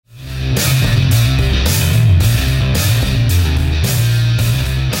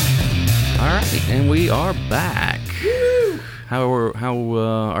we are back. Woo! How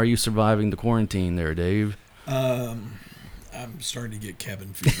are you surviving the quarantine there, Dave? I'm starting to get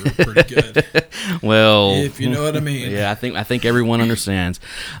cabin fever pretty good. Well, If you know what I mean. Yeah, I think everyone understands.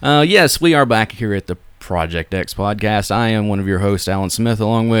 Yes, we are back here at the Project X podcast. I am one of your hosts, Alan Smith,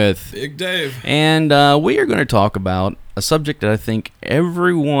 along with Big Dave. and we are going to talk about a subject that I think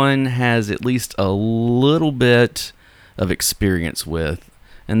everyone has at least a little bit of experience with.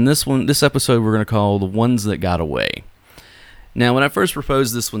 And this episode, we're going to call "The Ones That Got Away." Now, when I first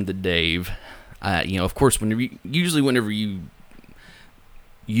proposed this one to Dave, of course, whenever you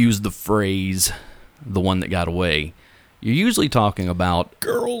use the phrase "the one that got away," you're usually talking about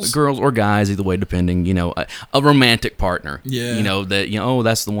Girls or guys, either way, depending. A romantic partner. Yeah.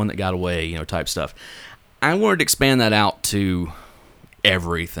 That's the one that got away. Type stuff. I wanted to expand that out to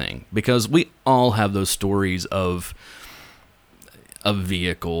everything because we all have those stories of a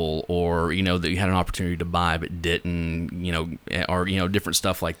vehicle or that you had an opportunity to buy but didn't, or different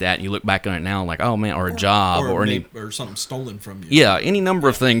stuff like that, and you look back on it now like, oh man, or a job or something stolen from you. Yeah, any number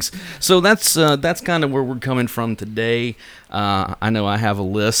of things. So that's kind of where we're coming from today. I know I have a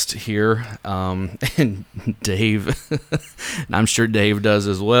list here, and Dave, and I'm sure Dave does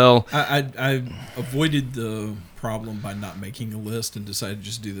as well. I avoided the problem by not making a list and decided to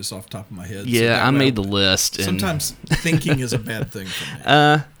just do this off the top of my head. Yeah, I made the list. Sometimes thinking is a bad thing for me.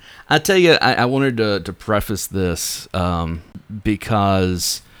 I tell you, I wanted to preface this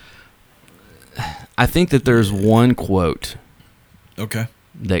because I think that there's one quote Okay.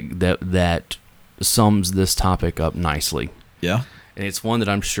 that sums this topic up nicely. Yeah. And it's one that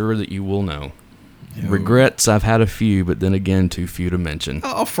I'm sure that you will know. Yo. Regrets, I've had a few, but then again, too few to mention.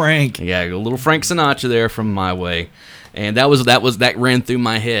 Oh, Frank. Yeah, a little Frank Sinatra there from My Way. And that ran through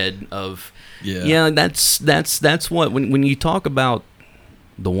my head of, Yeah. that's what, when you talk about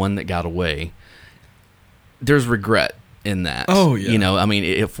the one that got away, there's regret in that. Oh, yeah.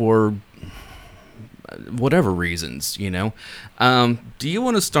 If for whatever reasons, do you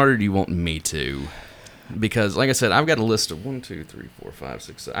want to start or do you want me to? Because, like I said, I've got a list of 1, 2, 3, 4, 5,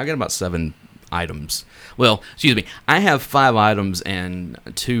 6, 7. I got about 7 items. Well, excuse me. I have 5 items and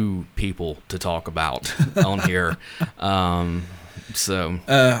 2 people to talk about on here.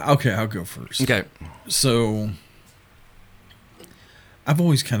 Okay, I'll go first. Okay. So, I've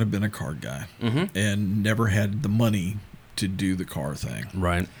always kind of been a car guy and never had the money to do the car thing.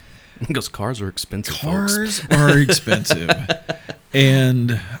 Right. Because cars are expensive, Cars folks. are expensive.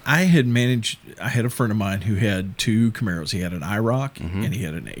 And I had a friend of mine who had 2 Camaros. He had an IROC and he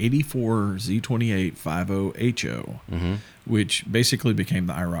had an 84 Z28 50 HO, which basically became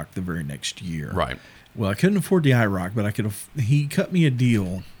the IROC the very next year. Right. Well, I couldn't afford the IROC, but he cut me a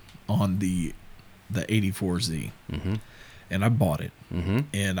deal on the 84Z. And I bought it.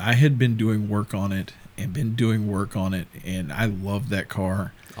 And I had been doing work on it and I loved that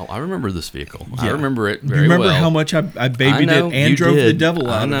car. Oh, I remember this vehicle. Yeah. I remember it Do very you remember well. how much I babied it and drove the devil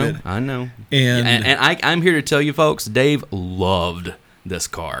out of it? I know. And I'm here to tell you, folks, Dave loved this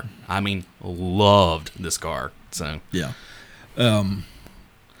car. I mean, loved this car. So yeah.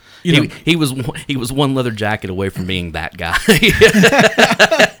 He was one leather jacket away from being that guy.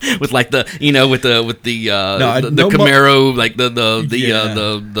 With like the Camaro, like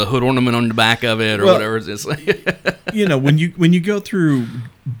the hood ornament on the back of it or whatever it is. when you go through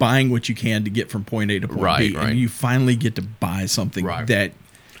buying what you can to get from point A to point B, right. and you finally get to buy something that,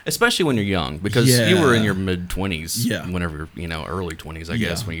 especially when you're young, because you were in your mid-20s, whenever early 20s, I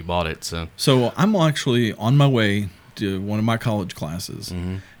guess, when you bought it. So I'm actually on my way to one of my college classes.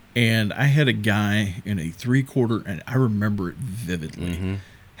 And I had a guy in a 3/4, and I remember it vividly.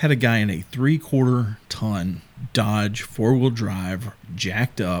 Had a guy in a 3/4 ton Dodge 4-wheel drive,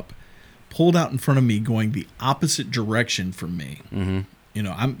 jacked up, pulled out in front of me, going the opposite direction from me.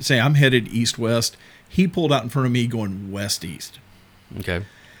 I'm headed east-west. He pulled out in front of me, going west-east. Okay.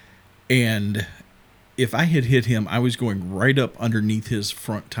 And if I had hit him, I was going right up underneath his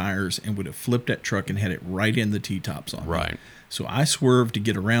front tires and would have flipped that truck and had it right in the T-tops on me. Right. So I swerved to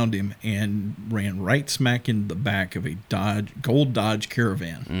get around him and ran right smack in the back of a gold Dodge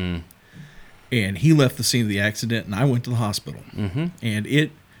Caravan. And he left the scene of the accident, and I went to the hospital. And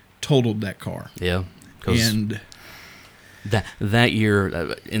it totaled that car. Yeah. And that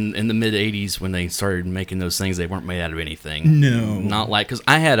year, in the mid '80s, when they started making those things, they weren't made out of anything. No, not like, because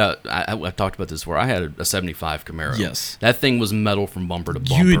I've talked about this before. I had a '75 Camaro. Yes, that thing was metal from bumper to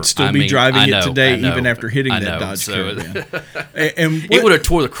bumper. You would still be driving it today, even after hitting that Dodge Caravan. And it would have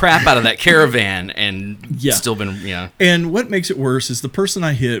tore the crap out of that Caravan, and still been. And what makes it worse is the person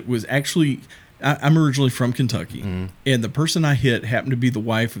I hit was actually I'm originally from Kentucky, and the person I hit happened to be the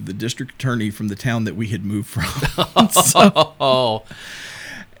wife of the district attorney from the town that we had moved from.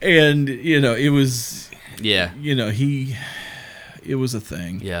 And it was, it was a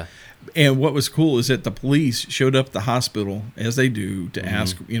thing. Yeah. And what was cool is that the police showed up at the hospital, as they do, to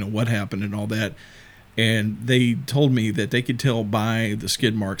ask, what happened and all that. And they told me that they could tell by the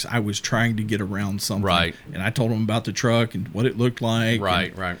skid marks I was trying to get around something. Right. And I told them about the truck and what it looked like.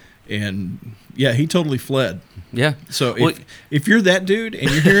 Right. And yeah, he totally fled. Yeah. So if you're that dude and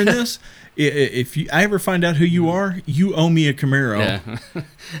you're hearing this, if I ever find out who you are, you owe me a Camaro.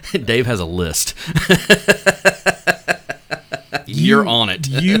 Yeah. Dave has a list. You're on it.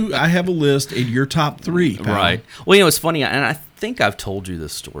 I have a list, and you're top 3. Pal. Right. Well, it's funny, and I think I've told you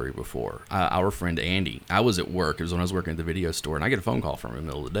this story before. Our friend Andy, I was at work. It was when I was working at the video store, and I get a phone call from him in the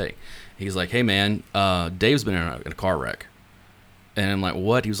middle of the day. He's like, "Hey, man, Dave's been in a car wreck." And I'm like,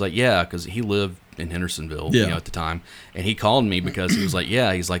 "What?" He was like, "Yeah," because he lived in Hendersonville, at the time, and he called me because he was like,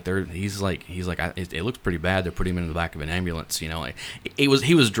 "Yeah," he's like, it looks pretty bad. They're putting him in the back of an ambulance, he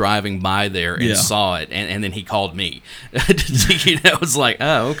was driving by there and saw it, and then he called me. It's like,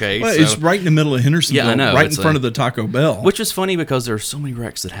 oh, okay. Well, it's right in the middle of Hendersonville, I know, right in front of the Taco Bell, which is funny because there are so many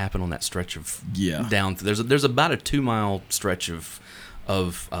wrecks that happen on that stretch of down. There's about a 2-mile stretch of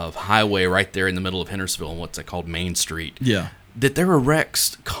highway right there in the middle of Hendersonville, and what's it called, Main Street. Yeah. That there are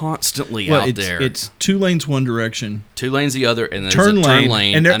wrecks constantly out there. It's 2 lanes one direction, 2 lanes the other, and there's turn a turn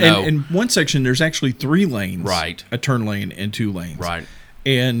lane. And in one section, there's actually 3 lanes. Right. A turn lane and 2 lanes. Right.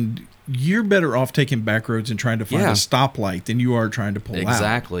 And you're better off taking back roads and trying to find a stoplight than you are trying to pull out.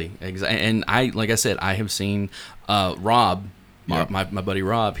 Exactly. And like I said, I have seen Rob, my buddy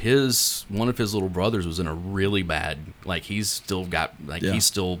Rob, one of his little brothers was in a really bad, he's still got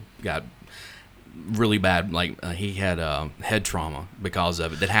really bad, he had head trauma because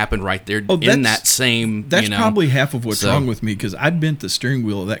of it that happened right there in that same. That's probably half of what's wrong with me, because I bent the steering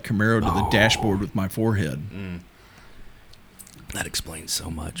wheel of that Camaro to the dashboard with my forehead. That explains so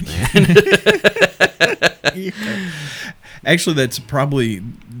much, man. Actually, that's probably,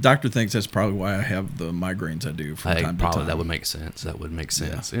 doctor thinks that's probably why I have the migraines I do from time to time. That would make sense. Yeah.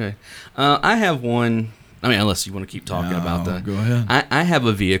 Anyway, I have one. I mean, unless you want to keep talking about that. Go ahead. I have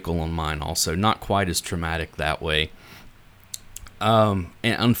a vehicle on mine also, not quite as traumatic that way. And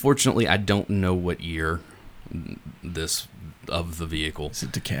unfortunately, I don't know what year of the vehicle. Is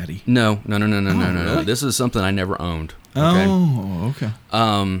it Ducati? No. Really? This is something I never owned. Okay? Oh, okay.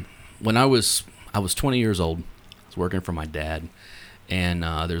 When I was 20 years old, I was working for my dad, and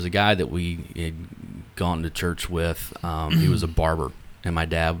there's a guy that we had gone to church with. He was a barber. And my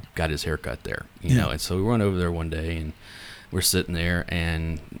dad got his hair cut there, and so we went over there one day, and we're sitting there,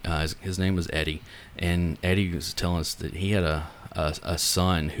 and his name was Eddie, and Eddie was telling us that he had a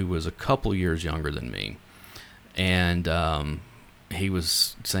son who was a couple years younger than me, and he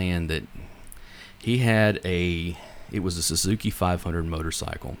was saying that he had it was a Suzuki 500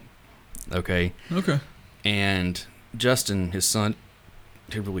 motorcycle, okay, and Justin, his son,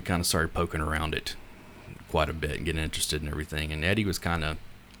 he really kind of started poking around it quite a bit and getting interested in everything. And Eddie was kind of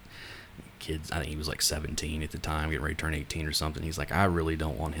kids. I think he was like 17 at the time, getting ready to turn 18 or something. He's like, I really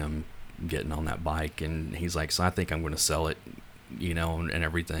don't want him getting on that bike. And he's like, so I think I'm going to sell it, and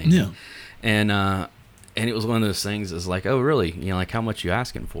everything. Yeah. And it was one of those things. It's like, oh, really? Like, how much you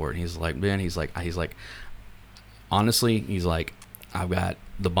asking for it? And he's like, Ben, he's like, honestly, he's like, I've got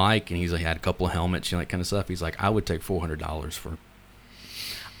the bike, and he's like, had a couple of helmets, that kind of stuff. He's like, I would take $400 for.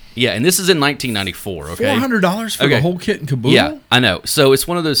 Yeah, and this is in 1994, okay? $400 for the whole kit and caboodle? Yeah, I know. So it's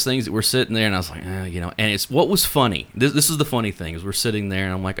one of those things that we're sitting there, and I was like, and it's what was funny. This is the funny thing, is we're sitting there,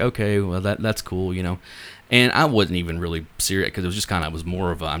 and I'm like, okay, well, that's cool, And I wasn't even really serious, because it was just kind of, it was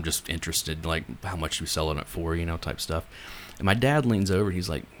more of a, I'm just interested, like, how much you selling it for, type stuff. And my dad leans over, and he's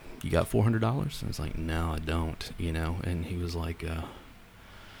like, you got $400? And I was like, no, I don't, And he was like, and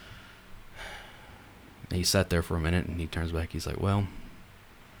he sat there for a minute, and he turns back, he's like, well,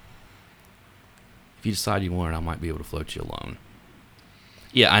 if you decide you want it, I might be able to float you a loan.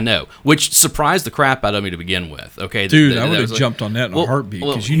 Yeah, I know. Which surprised the crap out of me to begin with. Okay, dude, I would have jumped on that in a heartbeat,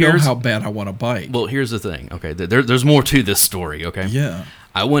 because you know how bad I want a bike. Well, here's the thing. Okay, there's more to this story. Okay. Yeah.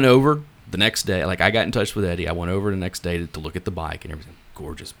 I went over the next day. Like, I got in touch with Eddie. I went over the next day to look at the bike and everything.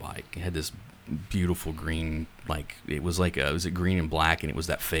 Gorgeous bike. It had this beautiful green, it was green and black, and it was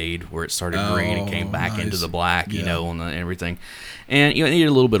that fade where it started green and came back into the black, and everything. And it needed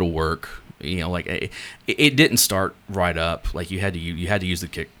a little bit of work. It didn't start right up. Like, you had to use the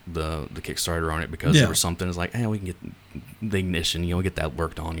Kickstarter on it, because there was something. It's like, hey, we can get the ignition, get that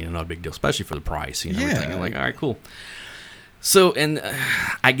worked on. Not a big deal, especially for the price. Everything. I'm like, all right, cool. So, and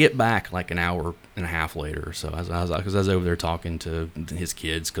I get back like an hour and a half later or so. Because I was over there talking to his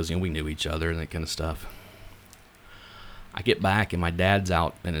kids because, we knew each other and that kind of stuff. I get back and my dad's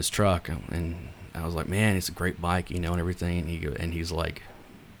out in his truck, and I was like, man, it's a great bike, and everything. And he's like,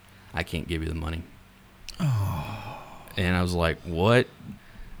 I can't give you the money. Oh. And I was like, what?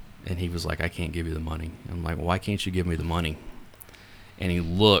 And he was like, I can't give you the money. I'm like, why can't you give me the money? And he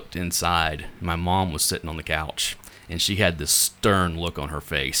looked inside. My mom was sitting on the couch, and she had this stern look on her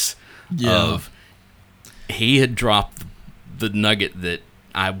face of he had dropped the nugget that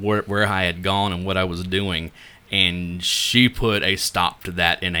where I had gone and what I was doing, and she put a stop to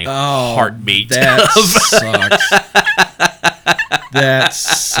that in a heartbeat. That sucks. That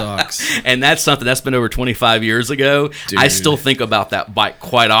sucks. And that's something that's been over 25 years ago. Dude. I still think about that bike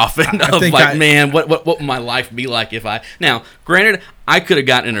quite often. Man, what would my life be like if I... Now, granted, I could have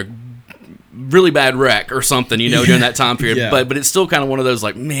gotten in a really bad wreck or something, during that time period. But it's still kind of one of those,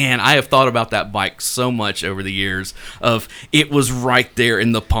 like, man, I have thought about that bike so much over the years of it was right there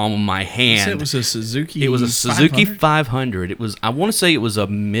in the palm of my hand. It was a Suzuki. It was a Suzuki 500. It was, I want to say it was a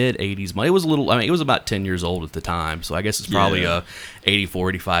mid 80s. It was it was about 10 years old at the time. So I guess it's probably a 84,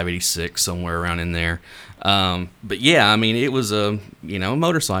 85, 86, somewhere around in there. But yeah, it was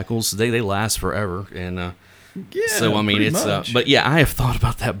motorcycles, they last forever. And, so it's but yeah, I have thought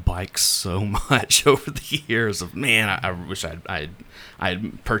about that bike so much over the years of, man, I wish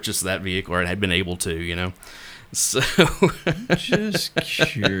I'd purchased that vehicle or had been able to, So just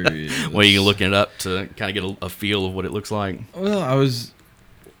curious. Well, you looking it up to kind of get a feel of what it looks like? Well, I was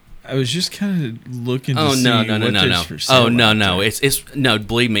just kind of looking to see no. For sale. Oh no. It's no,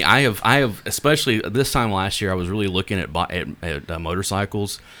 believe me, I have especially this time last year I was really looking at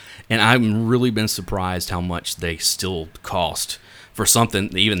motorcycles. And I've really been surprised how much they still cost for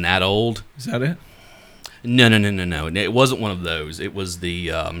something even that old. Is that it? No. It wasn't one of those. It was the,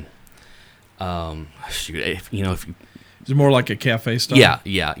 if you... Is it more like a cafe style?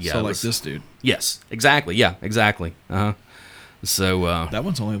 Yeah. So like this dude? Yes, exactly. Yeah, exactly. Uh-huh. So... that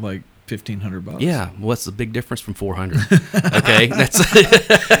one's only like $1,500. Yeah, what's the big difference from $400? Okay, that's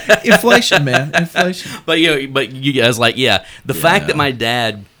inflation, man. Inflation. But you guys the fact that my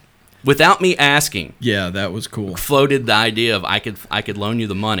dad, without me asking, that was cool, floated the idea of I could loan you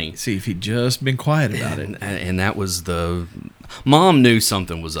the money. See, if he'd just been quiet about it, and that was the mom knew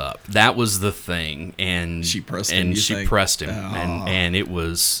something was up. That was the thing, and she pressed him. And it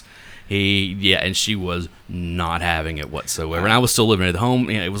was. And she was not having it whatsoever. And I was still living at home.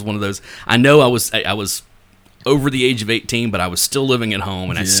 It was one of those. I know I was over the age of 18, but I was still living at home,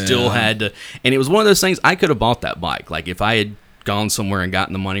 and I still had to. And it was one of those things. I could have bought that bike. Like if I had gone somewhere and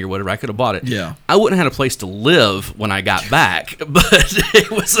gotten the money or whatever, I could have bought it. Yeah, I wouldn't have had a place to live when I got back, but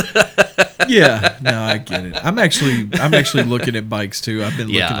it was. No, I get it. I'm actually looking at bikes too. I've been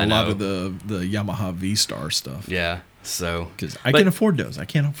looking at a lot of the Yamaha V-Star stuff. Yeah. So, because I can afford those, I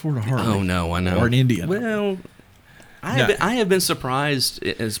can't afford a Harley. Oh no, I know. Or an Indian. Well, I have been surprised,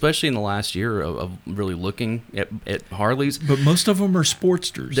 especially in the last year, of really looking at Harleys. But most of them are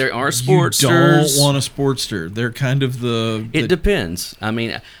Sportsters. There are Sportsters. You don't want a Sportster. They're kind of It depends.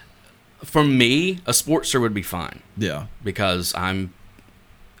 For me, a Sportster would be fine. Yeah, because I'm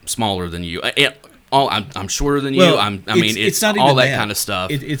smaller than you. I'm shorter than you. It's not all that kind of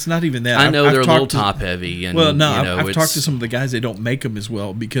stuff. It's not even that. I know they're a little top heavy. And, I've talked to some of the guys. They don't make them as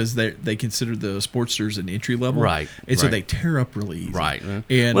well because they consider the Sportsters an entry level, right? And so they tear up really easy, right?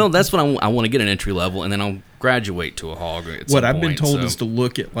 And that's what I want to get an entry level, and then I'll graduate to a hog. What I've been told is to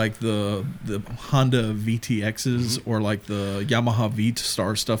look at like the Honda VTXs or like the Yamaha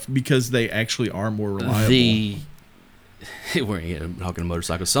V-Star stuff because they actually are more reliable. We're talking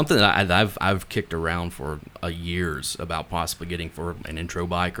motorcycles. Something that I've kicked around for years about possibly getting for an intro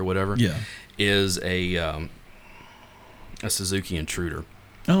bike or whatever. Yeah, is a Suzuki Intruder.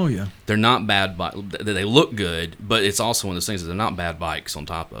 Oh yeah, they're not bad bikes. They look good, but it's also one of those things that they're not bad bikes on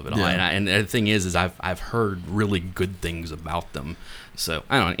top of it. Yeah. And the thing is I've heard really good things about them. So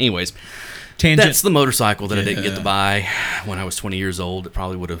I don't know. Anyways. Tangent. That's the motorcycle that I didn't get to buy when I was 20 years old. It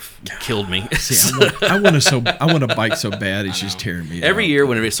probably would have killed me. See, I want a bike so bad it's just tearing me. Every year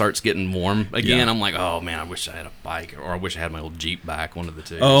whenever it starts getting warm again, I'm like, oh man, I wish I had a bike, or I wish I had my old Jeep back. One of the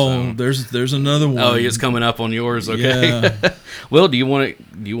two. Oh, so. There's another one. Oh, it's coming up on yours. Okay. Yeah. Well, do you want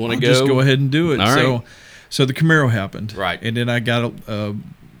to go? Just go ahead and do it. All right. So the Camaro happened. Right. And then I got a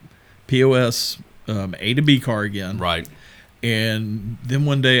POS A to B car again. Right. And then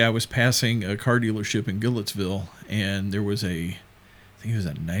one day I was passing a car dealership in Goodlettsville, and there was I think it was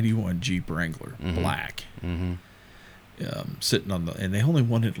a 91 Jeep Wrangler, black, sitting on and they only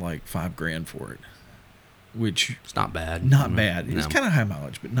wanted like $5,000 for it. which It's not bad. not bad. No. It's kind of high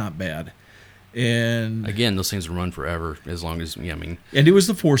mileage, but not bad. And Again, those things will run forever as long as, yeah, I mean, and it was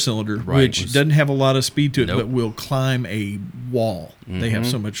the 4-cylinder, Right, which was- doesn't have a lot of speed to it, Nope. but will climb a wall. They have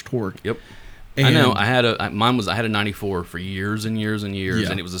so much torque. yep. And, I know. I had a 94 for years and years and years, Yeah.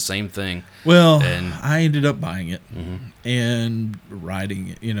 and it was the same thing. Well, and- I ended up buying it and riding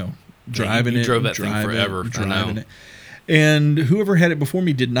it, driving you it. drove that thing driving forever, I It, driving know. it. And whoever had it before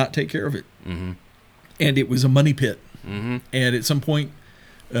me did not take care of it. Mm-hmm. And it was a money pit. Mm-hmm. And at some point,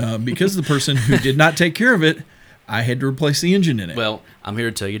 because the person who did not take care of it, I had to replace the engine in it. Well, I'm here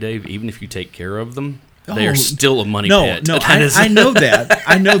to tell you, Dave, even if you take care of them, Oh, they are still a money no, pit. no, That is- I know that.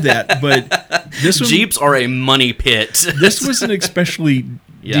 I know that. But this one, Jeeps are a money pit. this was an especially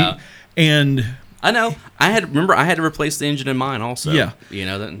Yeah. deep. And I know. I had to replace the engine in mine also. Yeah. You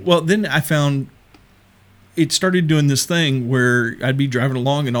know that. well, then I found it started doing this thing where I'd be driving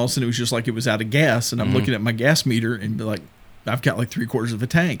along and all of a sudden it was just like it was out of gas. And I'm looking at my gas meter and be like, I've got like 3/4 of a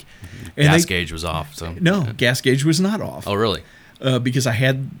tank. And Gas gauge was off. So No, gas gauge was not off. Oh, really? Because I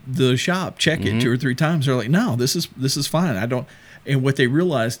had the shop check it 2 or 3 times. They're like, no, this is fine. I don't. And what they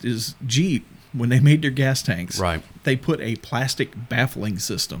realized is Jeep, when they made their gas tanks, Right. they put a plastic baffling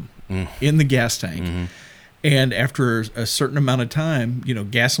system in the gas tank. And after a certain amount of time,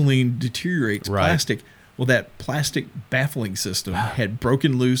 gasoline deteriorates Right. plastic. Well, that plastic baffling system had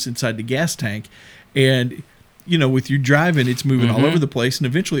broken loose inside the gas tank. And, with you driving, it's moving all over the place. And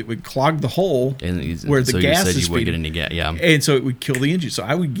eventually it would clog the hole where the so gas you said is you would get feeding. any gas. Yeah. And so it would kill the engine. So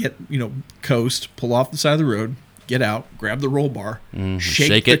I would get, coast, pull off the side of the road, get out, grab the roll bar, shake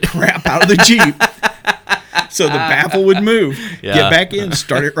Shake the it. crap out of the Jeep. So the baffle would move. Yeah. Get back in,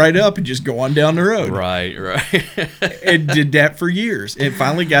 start it right up, and just go on down the road. Right. And did that for years. And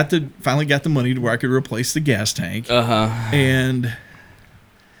finally got the money to where I could replace the gas tank. And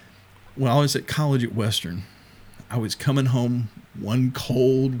when I was at college at Western, I was coming home one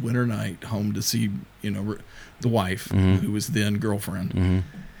cold winter night home to see, the wife, who was then girlfriend.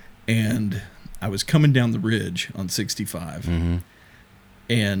 And I was coming down the ridge on 65.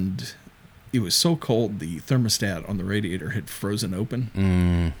 And it was so cold, the thermostat on the radiator had frozen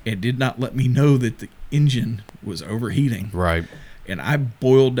open. It did not let me know that the engine was overheating. Right. And I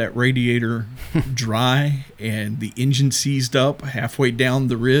boiled that radiator dry, and the engine seized up halfway down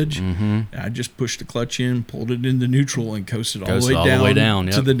the ridge. And I just pushed the clutch in, pulled it into neutral, and coasted all the way down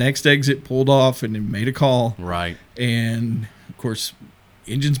yep. to the next exit, pulled off, and then made a call. Right. And, of course,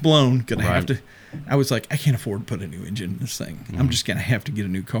 engine's blown. Gonna have Right. to. I was like, I can't afford to put a new engine in this thing. I'm just going to have to get a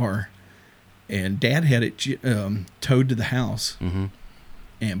new car. And Dad had it towed to the house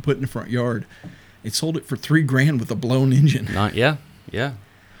and put in the front yard. It sold it for $3,000 with a blown engine. Yeah.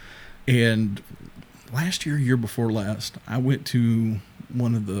 And last year before last, I went to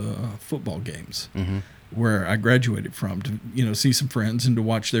one of the football games where I graduated from to, see some friends and to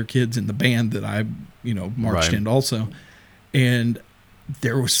watch their kids in the band that I, marched Right. in also. And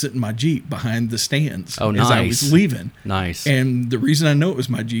there was sitting my Jeep behind the stands Oh, as I nice. was leaving. Nice. And the reason I know it was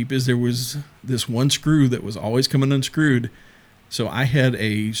my Jeep is there was this one screw that was always coming unscrewed. So I had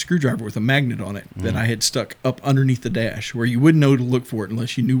a screwdriver with a magnet on it that I had stuck up underneath the dash where you wouldn't know to look for it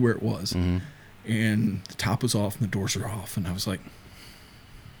unless you knew where it was. And the top was off and the doors were off. And I was like,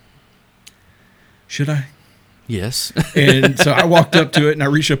 should I? Yes. And so I walked up to it and I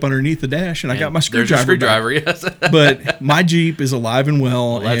reached up underneath the dash and I got my screwdriver. There's a screwdriver, yes. But my Jeep is alive and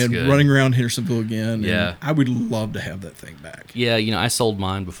well that's and good. running around Hendersonville again. Yeah. And I would love to have that thing back. Yeah, I sold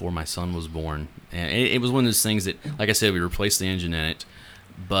mine before my son was born. And it was one of those things that, like I said, we replaced the engine in it.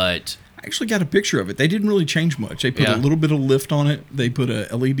 But I actually got a picture of it. They didn't really change much. They put Yeah. a little bit of lift on it. They put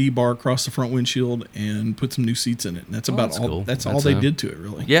a LED bar across the front windshield and put some new seats in it. And that's about that's all. cool. That's all That's they did to it,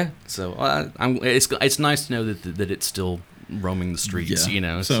 really. yeah, so it's nice to know that it's still roaming the streets,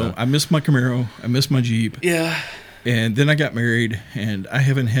 So I miss my Camaro. I miss my Jeep. Yeah. And then I got married, and I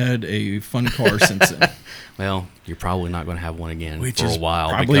haven't had a fun car since then. Well, you're probably not going to have one again Which for is a while.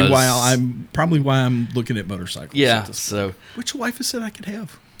 probably because, why I'm looking at motorcycles. Yeah. at this So, point. Which wife has said I could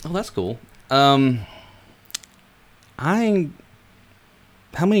have. oh, that's cool. How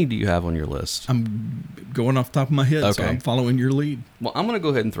many do you have on your list? I'm going off the top of my head, so Okay. I'm following your lead. Well, I'm going to go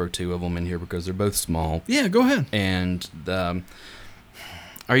ahead and throw 2 of them in here because they're both small. Yeah, go ahead. And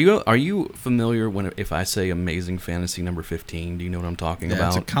are you familiar if I say Amazing Fantasy number 15? Do you know what I'm talking Yeah, about?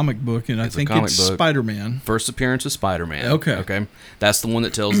 it's a comic book, and I It's a think comic it's book. Spider-Man. First appearance of Spider-Man. Okay. That's the one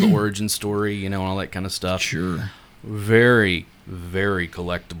that tells the origin story, and all that kind of stuff. Sure. Very, very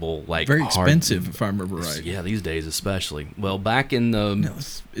collectible. Like Very hard- expensive, if I remember right. Yeah, these days especially. Well, back in the No,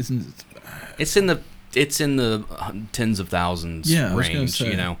 isn't it? it's in the tens of thousands Yeah, I was gonna range,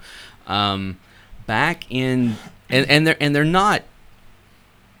 say. back in, and they're not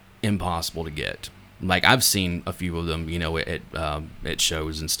impossible to get. Like, I've seen a few of them, at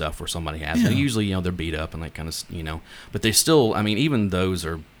shows and stuff where somebody has. Yeah. Them. Usually, they're beat up and that kind of, but they still. I mean, even those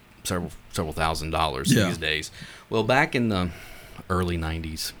are several $1,000s these days. Well, back in the early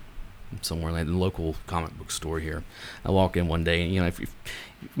 '90s, somewhere like the local comic book store here, I walk in one day, and if you're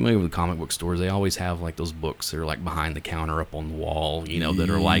familiar with comic book stores, they always have like those books that are like behind the counter up on the wall, that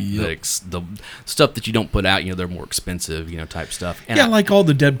are like the stuff that you don't put out. They're more expensive, type stuff. And like all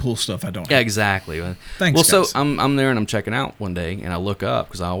the Deadpool stuff. I don't. Yeah, exactly. Thanks. Well, guys. so I'm there and I'm checking out one day, and I look up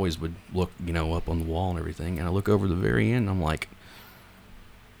because I always would look, up on the wall and everything, and I look over the very end. And I'm like,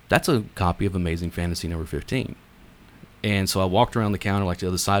 that's a copy of Amazing Fantasy number 15. And so I walked around the counter, like the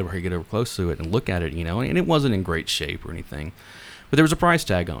other side where I get over close to it and look at it, and it wasn't in great shape or anything. But there was a price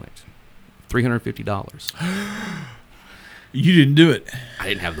tag on it, $350. You didn't do it. I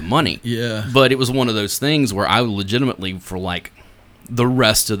didn't have the money. Yeah. But it was one of those things where I legitimately, for like the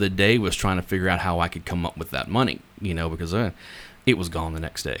rest of the day, was trying to figure out how I could come up with that money, because it was gone the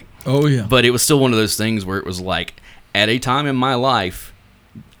next day. Oh, yeah. But it was still one of those things where it was like, at a time in my life,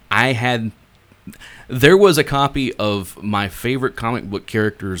 there was a copy of my favorite comic book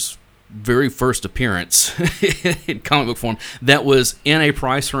character's very first appearance in comic book form that was in a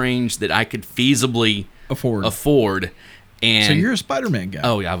price range that I could feasibly afford. And so you're a Spider-Man guy.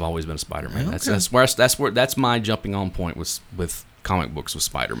 Oh yeah, I've always been a Spider-Man. Okay. That's my jumping on point with comic books with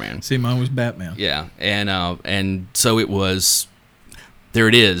Spider-Man. See, mine was Batman. Yeah, and so it was. There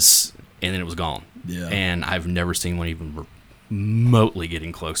it is, and then it was gone. Yeah, and I've never seen one even remotely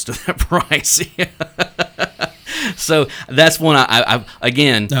getting close to that price. So that's one I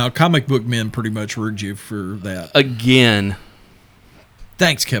again. Now, comic book men pretty much urge you for that. Again,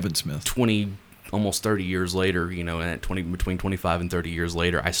 thanks, Kevin Smith. Almost 30 years later, and between 25 and 30 years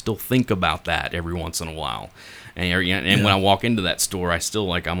later, I still think about that every once in a while. And when I walk into that store,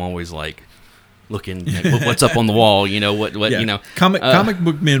 I'm always like looking at what's up on the wall, Comic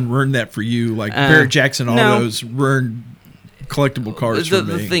book men ruined that for you, like Barrett Jackson Autos ruined collectible cards for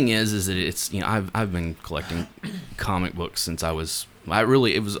me. The thing is that it's I've been collecting comic books since I was when I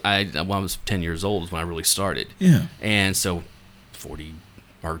was 10 years old is when I really started. Yeah. And so 40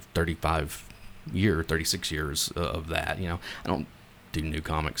 or 36 years of that. I don't do new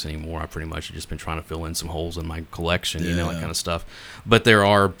comics anymore. I pretty much have just been trying to fill in some holes in my collection, that kind of stuff. But there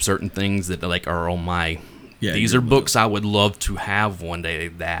are certain things that are on my. Yeah, these are books I would love to have one day.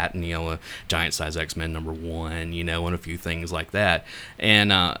 That and a Giant Size X-Men #1, and a few things like that.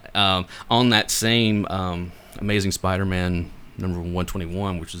 And on that same Amazing Spider-Man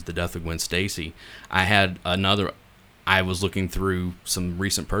 #121, which is the death of Gwen Stacy, I had another. I was looking through some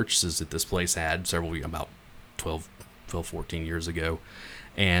recent purchases that this place had about 12, 14 years ago,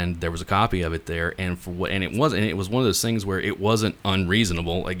 and there was a copy of it there. And it was one of those things where it wasn't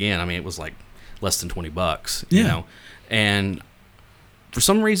unreasonable. Again, I mean, it was like less than $20, and for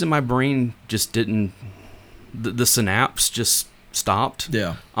some reason my brain just didn't, the synapse just stopped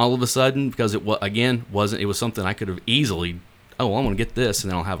all of a sudden, because it was something I could have easily, I'm going to get this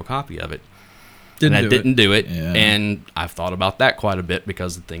and then I'll have a copy of it. Didn't do it. Yeah. And I've thought about that quite a bit,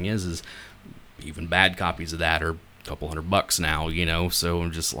 because the thing is even bad copies of that are a couple $100 now, so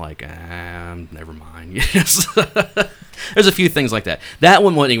I'm just like, never mind. Yes. There's a few things like that. That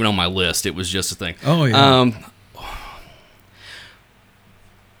one wasn't even on my list. It was just a thing. Oh, yeah.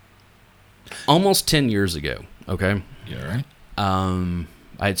 Almost 10 years ago, okay? Yeah, right.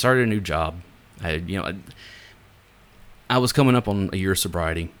 I had started a new job. I was coming up on a year of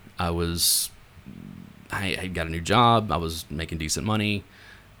sobriety. I had got a new job. I was making decent money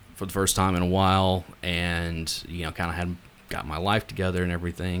for the first time in a while, and kind of had got my life together and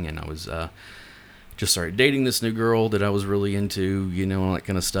everything. And I was just started dating this new girl that I was really into, all that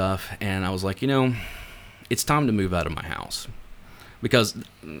kind of stuff. And I was like, it's time to move out of my house, because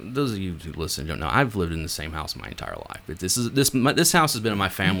those of you who listen don't know, I've lived in the same house my entire life. This house has been in my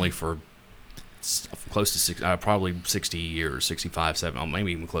family for close to probably 60 years, 65, 70,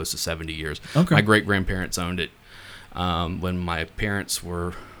 maybe even close to 70 years. Okay. My great-grandparents owned it. When my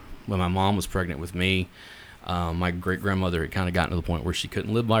mom was pregnant with me, my great-grandmother had kind of gotten to the point where she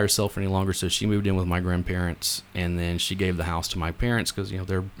couldn't live by herself any longer, so she moved in with my grandparents, and then she gave the house to my parents, because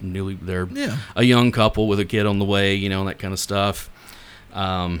they're a young couple with a kid on the way, and that kind of stuff.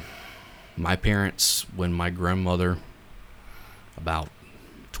 My parents, when my grandmother, about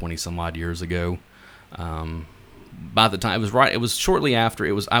 20 some odd years ago, by the time it was shortly after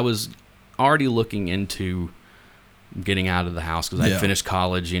I was already looking into getting out of the house, because I finished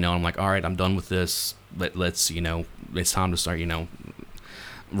college, I'm like, all right, I'm done with this. Let's it's time to start,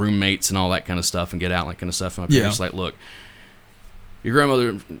 roommates and all that kind of stuff and get out and that kind of stuff. And my parents like, look, your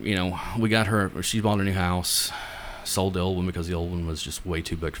grandmother, we got her, she bought a new house, sold the old one because the old one was just way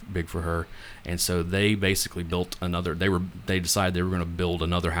too big for her. And so they basically built they decided they were going to build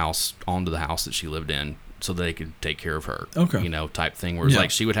another house onto the house that she lived in so they could take care of her, type thing. Whereas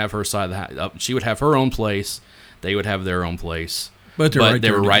like she would have her side of the house, she would have her own place, they would have their own place. But they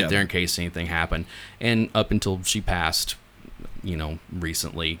were right there in case anything happened. And up until she passed,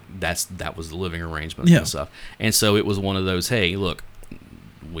 recently, that was the living arrangement and stuff. And so it was one of those, hey, look,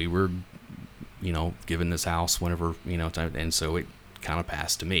 we were, given this house whenever, and so it kind of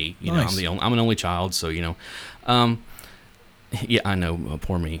passed to me. Nice. I'm an only child, so yeah, I know,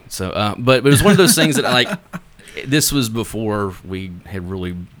 poor me. So, but it was one of those things that this was before we had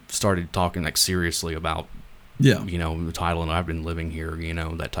really started talking seriously about, the title, and I've been living here,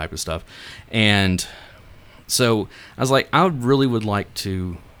 that type of stuff. And so I was like, I really would like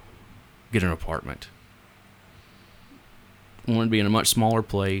to get an apartment. I wanted to be in a much smaller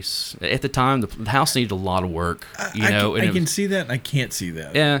place. At the time, the house needed a lot of work. I can see that, and I can't see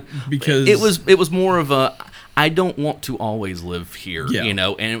that. Yeah, because it was more of a, I don't want to always live here, and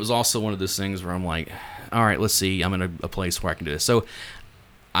it was also one of those things where I'm like, all right, let's see, I'm in a place where I can do this. So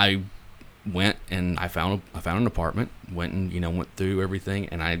I went and I found an apartment, went through everything,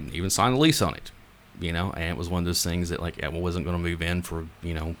 and I even signed a lease on it. And it was one of those things that I wasn't going to move in for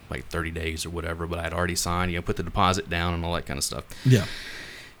 30 days or whatever, but I'd already signed, put the deposit down and all that kind of stuff. Yeah.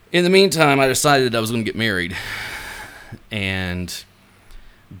 In the meantime, I decided I was going to get married, and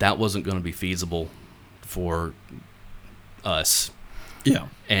that wasn't going to be feasible for us. Yeah.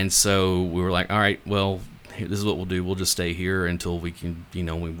 And so we were like, all right, well, this is what we'll do. We'll just stay here until we can,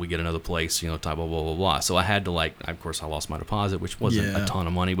 we get another place, type of blah, blah, blah. So I had to of course I lost my deposit, which wasn't a ton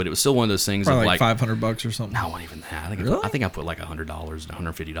of money, but it was still one of those things. Probably $500 or something. No, not even that. I think I put $100,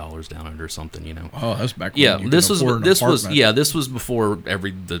 $150 down under something, Oh, that's back when you this was before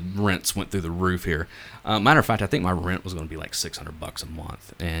the rents went through the roof here. Matter of fact, I think my rent was going to be $600 a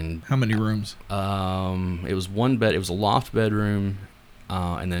month. And how many rooms? It was one bed. It was a loft bedroom.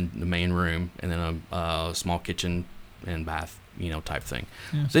 And then the main room, and then a small kitchen and bath, type thing.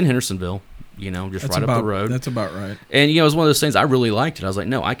 Yeah. It's in Hendersonville, just right up the road. That's about right. And, it was one of those things I really liked it. I was like,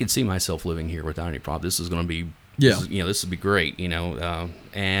 no, I could see myself living here without any problem. This is going to be, this would be great,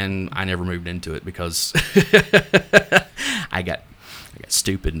 and I never moved into it because I got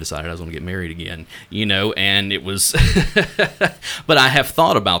stupid and decided I was going to get married again, and it was, but I have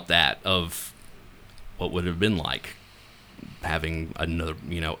thought about that of what would it have been like having another,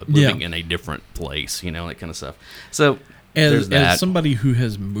 living in a different place, that kind of stuff. So as somebody who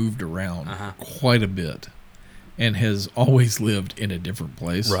has moved around quite a bit and has always lived in a different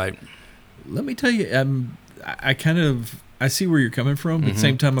place, right? Let me tell you, I see where you're coming from, but at the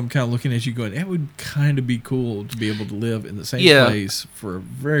same time, I'm kind of looking at you going, it would kind of be cool to be able to live in the same place for a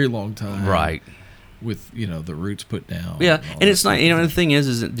very long time, right? With the roots put down. Yeah, and it's not. The thing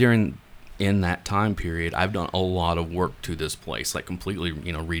is that in that time period, I've done a lot of work to this place, completely,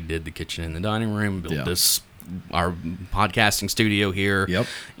 redid the kitchen and the dining room, built our podcasting studio here. Yep.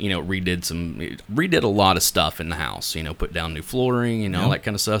 Redid a lot of stuff in the house, put down new flooring, all that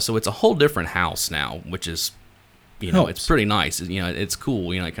kind of stuff. So it's a whole different house now, which is, it's pretty nice. It's cool,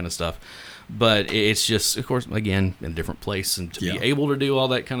 that kind of stuff. But it's just, of course, again, in a different place and to be able to do all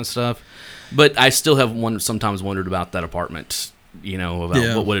that kind of stuff. But I still have sometimes wondered about that apartment,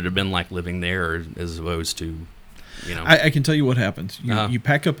 about what would it have been like living there as opposed to, I can tell you what happens. You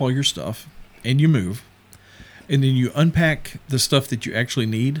pack up all your stuff and you move, and then you unpack the stuff that you actually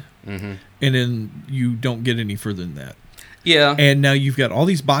need, and then you don't get any further than that. Yeah. And now you've got all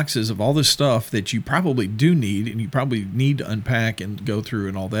these boxes of all this stuff that you probably do need, and you probably need to unpack and go through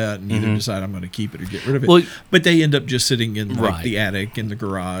and all that, and either decide I'm going to keep it or get rid of it. Well, but they end up just sitting in the attic and the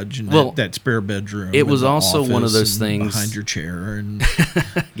garage and that spare bedroom. It was also one of those things behind your chair. And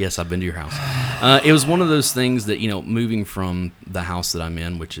yes, I've been to your house. It was one of those things that, moving from the house that I'm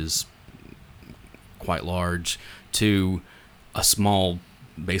in, which is quite large, to a small,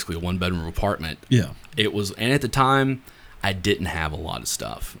 basically a one-bedroom apartment. Yeah. It was, and at the time, I didn't have a lot of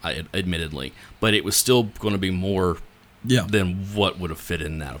stuff, admittedly, but it was still going to be more than what would have fit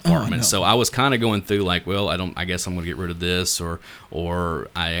in that apartment. So I was kind of going through I guess I'm going to get rid of this, or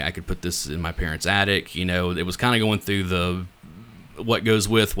I could put this in my parents' attic. It was kind of going through the what goes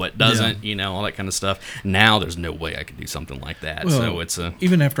with, what doesn't, all that kind of stuff. Now there's no way I could do something like that. Well, so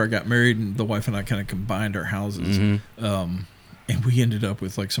even after I got married and the wife and I kind of combined our houses, and we ended up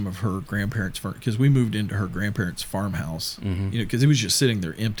with some of her grandparents' because we moved into her grandparents' farmhouse, because it was just sitting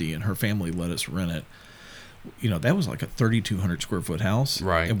there empty, and her family let us rent it. that was like a 3,200 square foot house.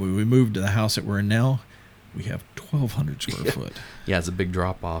 Right. And when we moved to the house that we're in now, we have 1,200 square foot. Yeah, it's a big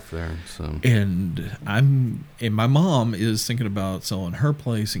drop off there. So And my mom is thinking about selling her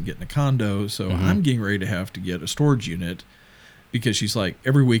place and getting a condo. So I'm getting ready to have to get a storage unit because she's like,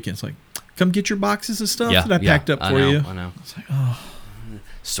 every weekend, it's like, come get your boxes of stuff that I packed up for you. I know. It's like, oh.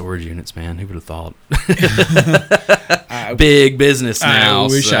 Storage units, man. Who would have thought? Big business now. I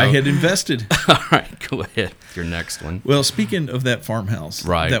wish I had invested. All right, go ahead. Your next one. Well, speaking of that farmhouse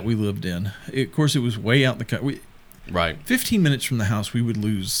Right. that we lived in, of course, it was way out in the country. Right. 15 minutes from the house, we would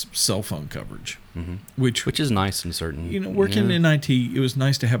lose cell phone coverage, which is nice in certain. Working in IT, it was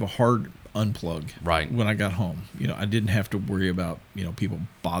nice to have a hard unplug. Right. When I got home, I didn't have to worry about people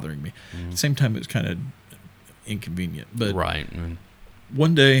bothering me. At the same time, it was kind of inconvenient. But right.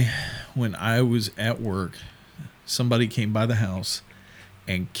 one day, when I was at work, somebody came by the house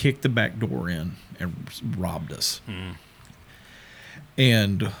and kicked the back door in and robbed us.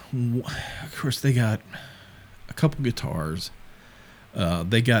 And of course, they got a couple guitars.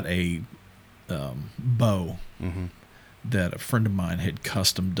 They got a bow that a friend of mine had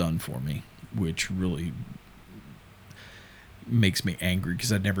custom done for me, which really makes me angry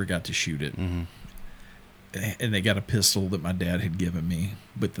because I never got to shoot it. And they got a pistol that my dad had given me.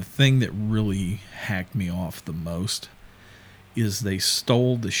 But the thing that really hacked me off the most is they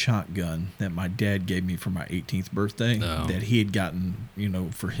stole the shotgun that my dad gave me for my 18th birthday that he had gotten,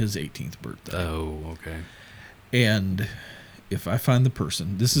 for his 18th birthday. Oh, okay. And if I find the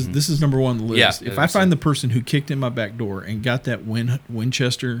person, this is number one on the list. Yeah, if I find the person who kicked in my back door and got that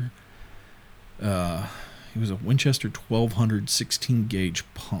Winchester, it was a Winchester 1200 16 gauge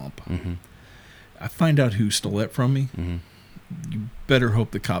pump. I find out who stole that from me, you better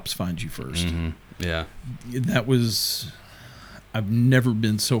hope the cops find you first. Yeah. That was, I've never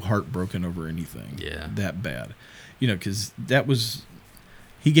been so heartbroken over anything that bad. Because that was,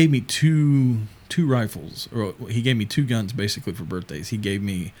 he gave me two rifles, or he gave me two guns basically for birthdays. He gave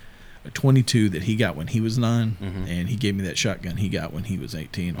me a 22 that he got when he was 9, and he gave me that shotgun he got when he was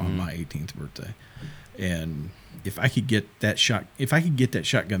 18 on my 18th birthday. And if I could get that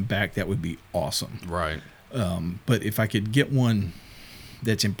shotgun back, that would be awesome. Right. But if I could get one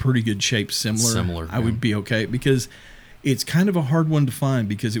that's in pretty good shape, similar, I would be okay, because it's kind of a hard one to find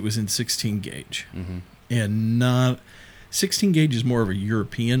because it was in 16 gauge, and not 16 gauge is more of a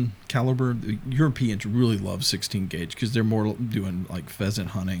European caliber. The Europeans really love 16 gauge because they're more doing like pheasant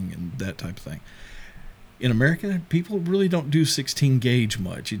hunting and that type of thing. In America, people really don't do 16 gauge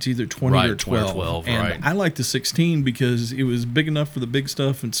much. It's either 20 or 12. And I like the 16 because it was big enough for the big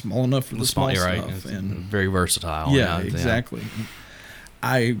stuff and small enough for the small stuff. It's and very versatile. Yeah, exactly.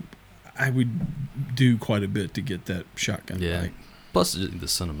 I would do quite a bit to get that shotgun back. Plus the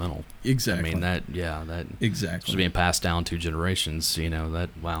sentimental. Exactly. I mean, that exactly. Just being passed down 2 generations,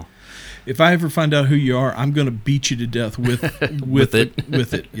 wow. If I ever find out who you are, I'm going to beat you to death with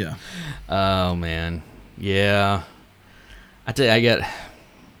it. Yeah. Oh, man. Yeah. I tell you,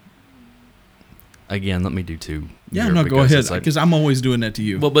 again, let me do 2. Yeah, no, go ahead, because I'm always doing that to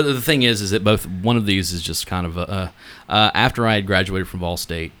you. Well, but the thing is that one of these is just kind of after I had graduated from Ball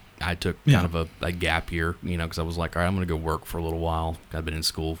State, I took kind of a gap year, because I was like, all right, I'm going to go work for a little while. I've been in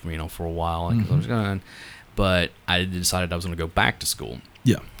school, for a while, I was going, but I decided I was going to go back to school.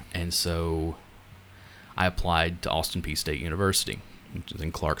 Yeah. And so I applied to Austin Peay State University, which is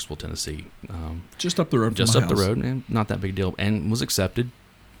in Clarksville, Tennessee. Just up the road from Just my up the house. road, and not that big deal, and was accepted,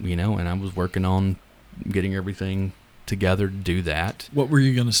 and I was working on getting everything together to do that. What were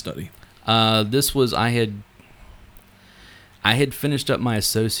you going to study? This was, I had finished up my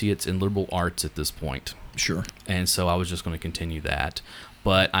associates in liberal arts at this point. Sure. And so I was just going to continue that.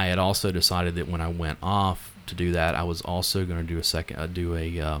 But I had also decided that when I went off to do that, I was also going to do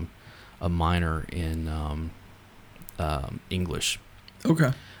a minor in English.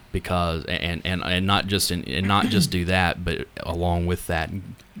 Okay. Because and not just do that, but along with that,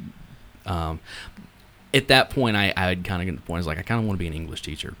 at that point I had kind of gotten to the point I was like, I kind of want to be an English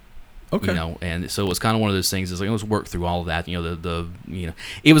teacher. Okay. And so it was kind of one of those things. It's like, let's work through all of that. It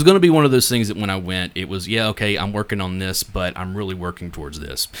was going to be one of those things that when I went, it was, okay, I'm working on this, but I'm really working towards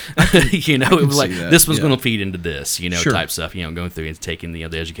this. It was like, this was going to feed into this, Sure. type stuff, going through and taking the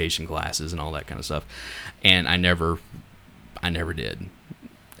education classes and all that kind of stuff. And I never did.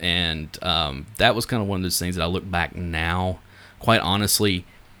 And that was kind of one of those things that I look back now, quite honestly,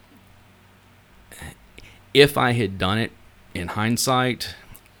 if I had done it in hindsight,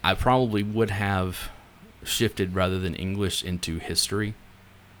 I probably would have shifted rather than English into history,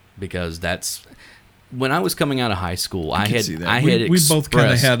 because when I was coming out of high school, I had we both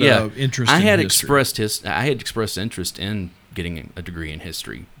kind of had an interest. I in had history. I had expressed interest in getting a degree in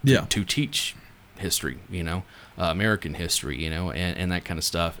history. To teach history, American history, and that kind of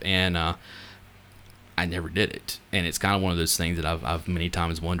stuff. And I never did it. And it's kind of one of those things that I've many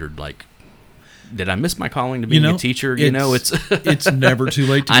times wondered, like, did I miss my calling to being a teacher? It's never too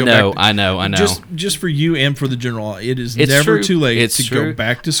late to go back. I know. Just for you and for the general, it's never true. too late It's to true. go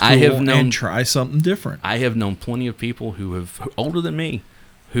back to school and try something different. I have known plenty of people who have, older than me,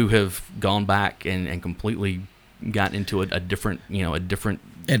 who have gone back and completely gotten into a different.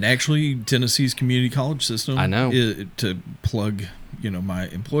 And actually, Tennessee's community college system, I know, to plug, my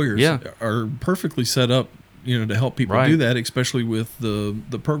employers, Yeah. are perfectly set up, to help people do that, especially with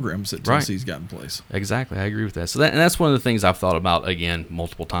the programs that Tennessee's got in place. Exactly, I agree with that. So that's one of the things I've thought about again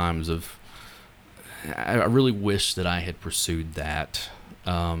multiple times. I really wish that I had pursued that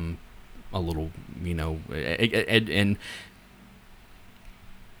a little, and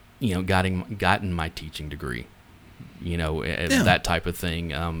gotten my teaching degree, that type of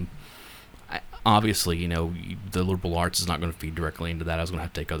thing. Obviously, the liberal arts is not going to feed directly into that. I was going to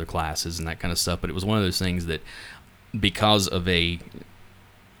have to take other classes and that kind of stuff. But it was one of those things that, because of a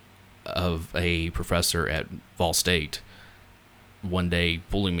professor at Vol State, one day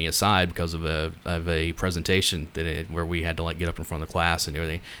pulling me aside because of a presentation where we had to get up in front of the class and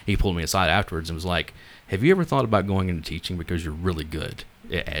everything, he pulled me aside afterwards and was like, "Have you ever thought about going into teaching because you're really good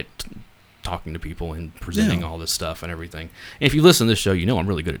at talking to people and presenting all this stuff and everything?" And if you listen to this show, I'm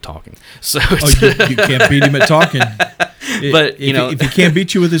really good at talking. So you can't beat him at talking. But if he can't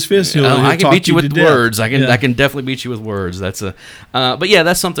beat you with his fist, I can beat you with words. Death. I can definitely beat you with words. That's but yeah,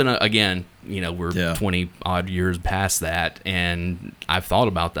 that's something. Again, we're 20 odd years past that, and I've thought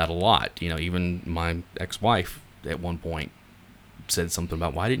about that a lot. Even my ex-wife at one point said something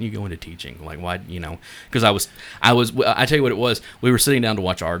about, why didn't you go into teaching? Like, why? Because I tell you what it was. We were sitting down to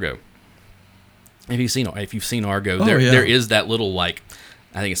watch Argo. If you've seen Argo, there is that little, I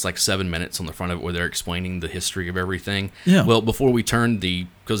think it's 7 minutes on the front of it where they're explaining the history of everything. Yeah. Well, before we turned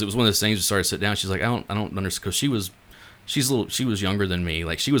because it was one of those things, we started to sit down. She's like, I don't understand, because she was younger than me.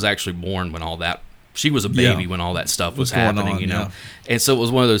 Like, she was actually born when all that. She was a baby when all that stuff was happening. And so it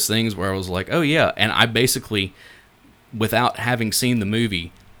was one of those things where I was like, oh yeah, and I basically, without having seen the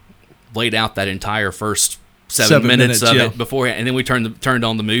movie, laid out that entire first 7 minutes of it beforehand, and then we turned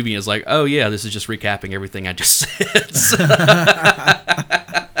on the movie and it's like, oh yeah, this is just recapping everything I just said.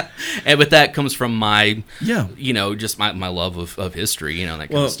 But that comes from my just my love of history, that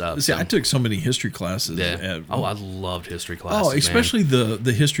kind of stuff. See, I took so many history classes. I loved history classes. Oh, especially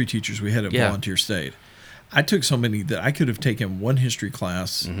the history teachers we had at Volunteer State. I took so many that I could have taken one history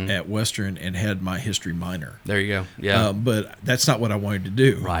class at Western and had my history minor. There you go. Yeah. But that's not what I wanted to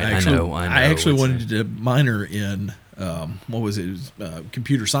do. Right. I know. I actually wanted to minor in,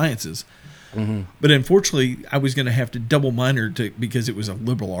 computer sciences. Mm-hmm. But unfortunately, I was going to have to double minor because it was a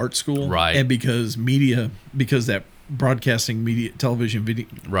liberal arts school. Right. And because that broadcasting media, television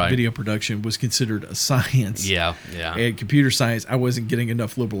video production was considered a science. Yeah. Yeah. And computer science, I wasn't getting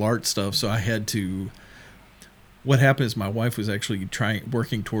enough liberal arts stuff, so I had to. What happened is my wife was actually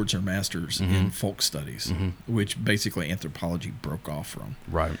working towards her master's in folk studies, which basically anthropology broke off from.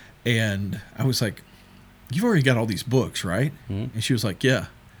 Right. And I was like, "You've already got all these books, right?" Mm-hmm. And she was like, "Yeah."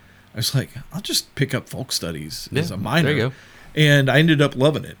 I was like, "I'll just pick up folk studies as a minor." There you go. And I ended up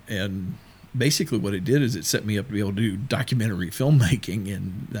loving it. And basically what it did is it set me up to be able to do documentary filmmaking,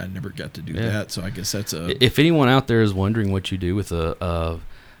 and I never got to do that. So I guess that's If anyone out there is wondering what you do with a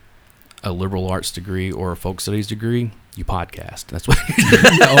liberal arts degree or a folk studies degree, you podcast. That's what you do.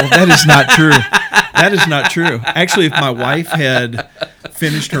 No, that is not true. That is not true. Actually, if my wife had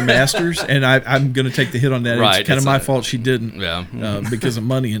finished her master's, and I'm going to take the hit on that, it's kind of my fault she didn't, because of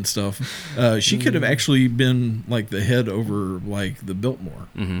money and stuff. She could have actually been the head over the Biltmore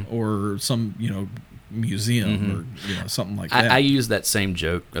or some museum or something like that. I used that same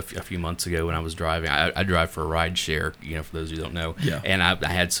joke a few months ago when I was driving. I drive for a ride share, for those who don't know. Yeah. And I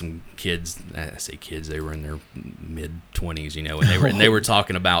had some kids. I say kids, they were in their mid 20s, and they were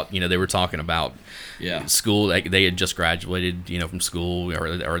talking about school. They had just graduated, from school,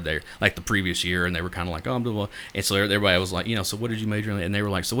 or they the previous year, and they were kind of like, oh, blah, blah. And so everybody was like, so what did you major in? And they were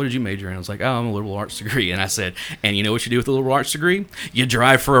like, so what did you major in? I was like, oh, I'm a liberal arts degree. And I said, and you know what you do with a liberal arts degree? You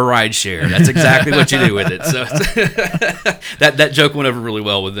drive for a ride share. That's exactly what you do with it. So that joke went over really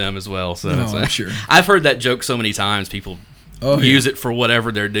well with them as well. So I'm sure. I've heard that joke so many times. People use it for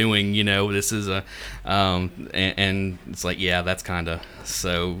whatever they're doing. This is and it's like, that's kind of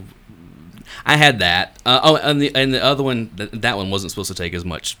so. I had that. And the other one, that one wasn't supposed to take as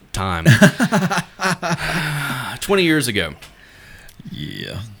much time. 20 years ago.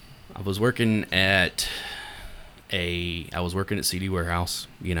 Yeah. I was working at CD Warehouse,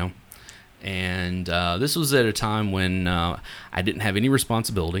 and this was at a time when I didn't have any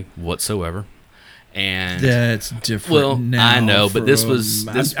responsibility whatsoever. And that's different. Well, now I know, but this was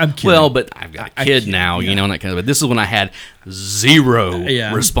I'm kidding. well, but I've got a kid now, yeah. And that kind of. But this is when I had zero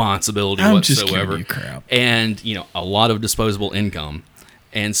Yeah. responsibility I'm just whatsoever, giving you crap. and a lot of disposable income.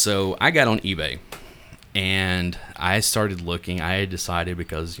 And so I got on eBay, and I started looking. I had decided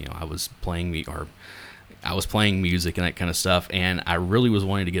because I was playing music and that kind of stuff, and I really was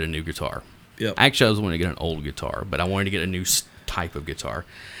wanting to get a new guitar. Yep. Actually, I was wanting to get an old guitar, but I wanted to get a new type of guitar.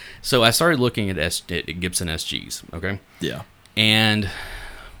 So I started looking at Gibson SGs, okay? Yeah. And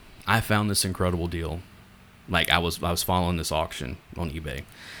I found this incredible deal. Like I was following this auction on eBay. It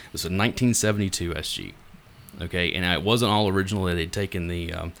was a 1972 SG, okay? And it wasn't all original. They'd taken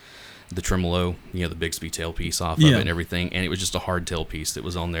the tremolo, the Bixby tailpiece off of it and everything, and it was just a hard tailpiece that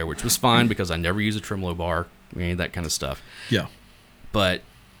was on there, which was fine because I never use a tremolo bar, any of that kind of stuff. Yeah. But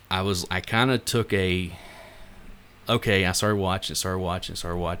I kind of took I started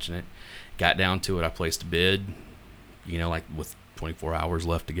watching it, got down to it. I placed a bid, like with 24 hours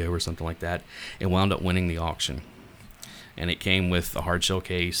left to go or something like that, and wound up winning the auction. And it came with a hard shell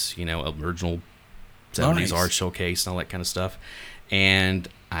case, original 70s hard shell case and all that kind of stuff. And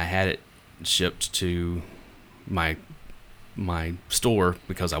I had it shipped to my store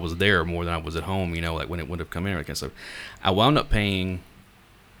because I was there more than I was at home, like when it would have come in. So I wound up paying,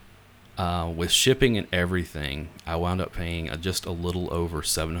 with shipping and everything, I wound up paying just a little over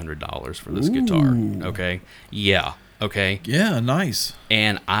 $700 for this guitar. Okay? Yeah. Okay? Yeah, nice.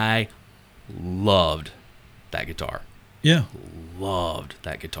 And I loved that guitar. Yeah. Loved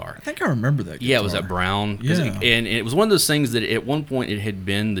that guitar. I think I remember that guitar. Yeah, it was that brown. Yeah. And it was one of those things that at one point it had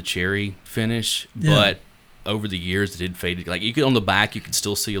been the cherry finish, but over the years it had faded. Like you could, on the back, you could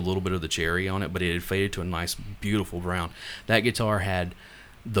still see a little bit of the cherry on it, but it had faded to a nice, beautiful brown. That guitar had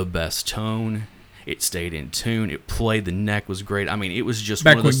the best tone. It stayed in tune. It played. The neck was great. I mean, it was just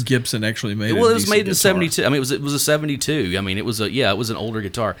back one of those, when Gibson actually made it. Well, it was made in guitar. '72. I mean, it was a '72. I mean, it was an older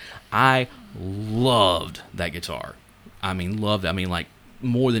guitar. I loved that guitar. I mean, loved it. I mean, like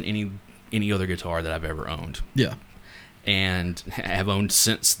more than any other guitar that I've ever owned. Yeah. And have owned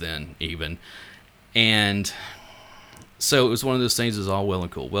since then, even. And so it was one of those things that's all well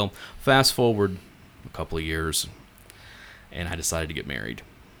and cool. Well, fast forward a couple of years, and I decided to get married.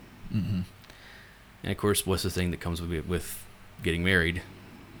 Mm-hmm. And of course, what's the thing that comes with getting married?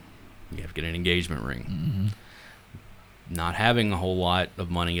 You have to get an engagement ring. Mm-hmm. Not having a whole lot of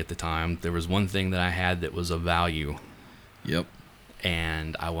money at the time, there was one thing that I had that was of value. Yep.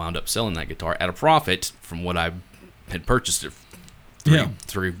 And I wound up selling that guitar at a profit from what I had purchased it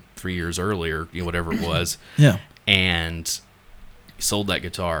three years earlier, whatever it was. Yeah. And sold that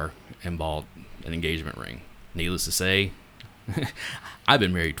guitar and bought an engagement ring. Needless to say, I've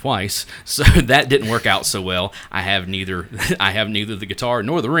been married twice, so that didn't work out so well. I have neither the guitar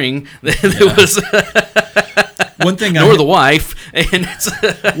nor the ring. That was one thing nor the wife. And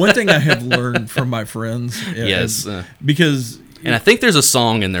one thing I have learned from my friends, yes, because. And I think there's a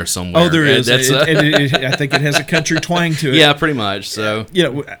song in there somewhere. Oh, there is. That's I think it has a country twang to it. Yeah, pretty much. So,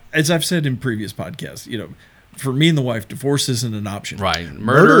 as I've said in previous podcasts, for me and the wife, divorce isn't an option. Right.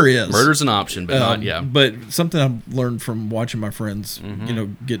 Murder is. Murder's an option, but not, yeah. But something I've learned from watching my friends,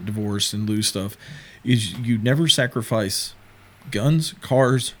 Mm-hmm. get divorced and lose stuff, is you never sacrifice guns,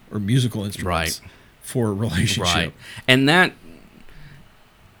 cars, or musical instruments for a relationship. Right. And that,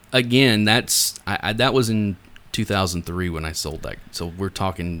 again, that was in 2003 when I sold that. So we're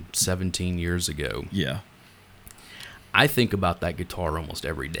talking 17 years ago. Yeah. I think about that guitar almost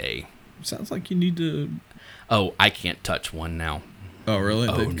every day. Sounds like you need to... Oh, I can't touch one now. Oh,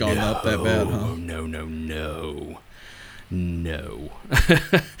 really? They've gone up that bad, huh? No.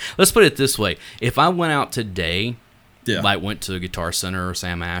 Let's put it this way. If I went out today, like went to a Guitar Center or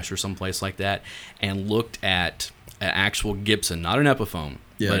Sam Ash or someplace like that, and looked at an actual Gibson, not an Epiphone,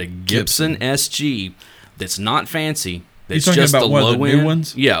 but a Gibson SG that's not fancy, that's just the low end. New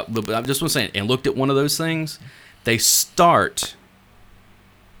ones? Yeah, I just was saying, and looked at one of those things, they start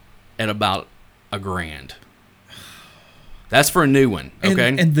at about $1,000. That's for a new one, okay?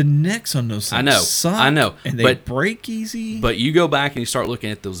 And the necks on those things suck. I know. And they break easy. But you go back and you start looking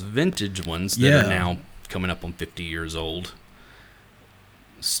at those vintage ones that are now coming up on 50 years old.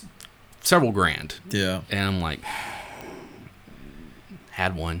 Several grand. Yeah. And I'm like,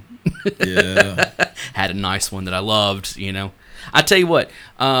 had one. Yeah. Had a nice one that I loved, I tell you what,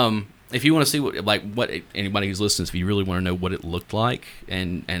 if you want to see what anybody who's listening, if you really want to know what it looked like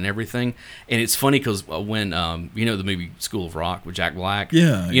and everything, and it's funny because when the movie School of Rock with Jack Black,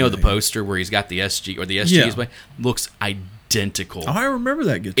 the poster where he's got the SG or the SG looks identical. Oh, I remember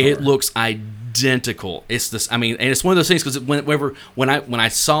that guitar. It looks identical. It's this. I mean, and it's one of those things because when I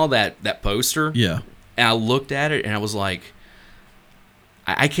saw that poster, and I looked at it and I was like.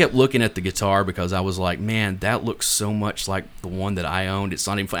 I kept looking at the guitar because I was like, man, that looks so much like the one that I owned. It's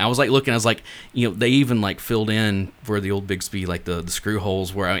not even funny. I was like looking, I was like, they even like filled in where the old Bigsby, like the screw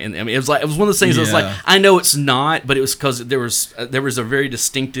holes were. And I mean, it was one of those things that was like, I know it's not, but it was because there was a very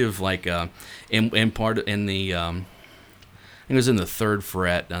distinctive, like, in the, I think it was in the 3rd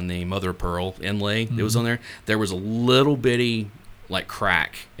fret on the mother of pearl inlay that was on there. There was a little bitty, like,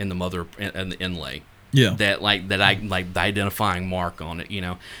 crack in the inlay. Yeah, that I like the identifying mark on it,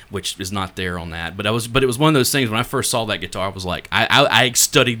 which is not there on that. But it was one of those things when I first saw that guitar, I was like, I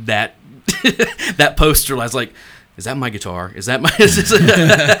studied that that poster. I was like, is that my guitar? Is that my?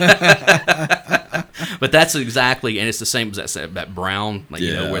 But that's exactly, and it's the same as that brown, like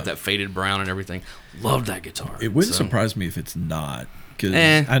with that faded brown and everything. Loved that guitar. It wouldn't surprise me if it's not, because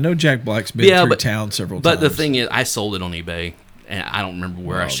I know Jack Black's been through town several times. But the thing is, I sold it on eBay. And I don't remember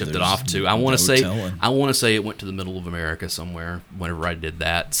where I shipped it off to. I want to say it went to the middle of America somewhere whenever I did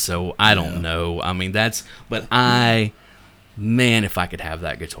that. So I don't know. I mean, if I could have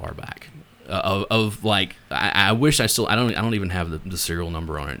that guitar back. I wish I don't even have the serial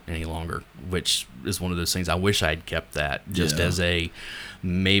number on it any longer, which is one of those things. I wish I'd kept that just as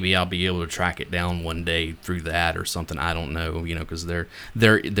maybe I'll be able to track it down one day through that or something. I don't know, because there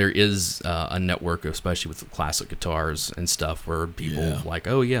is a network, especially with classic guitars and stuff, where people like,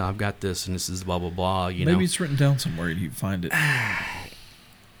 oh yeah, I've got this and this is blah blah blah. Maybe it's written down somewhere and you find it.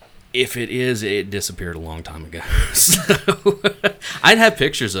 If it is, it disappeared a long time ago. So I'd have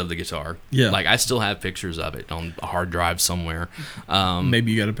pictures of the guitar. Yeah. Like, I still have pictures of it on a hard drive somewhere.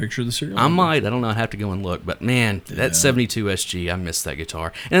 Maybe you got a picture of the serial number? I might. I don't know. I'd have to go and look. But, man, that 72 SG, I miss that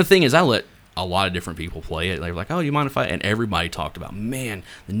guitar. And the thing is, I let a lot of different people play it. They were like, oh, you mind if I... And everybody talked about, man,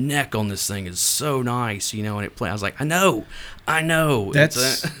 the neck on this thing is so nice, and it play. I was like, I know. That's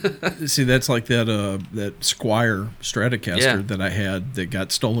see, that's like that Squier Stratocaster that I had that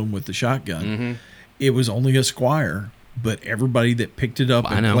got stolen with the shotgun. Mm-hmm. It was only a Squier, but everybody that picked it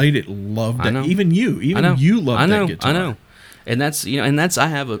up and played it loved it. Even you loved that guitar. I know. And that's I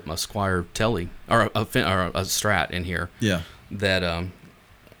have a Squier Telly or a Strat in here. Yeah. That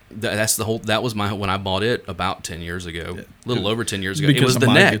was when I bought it about 10 years ago, a little over 10 years ago. Because it was of the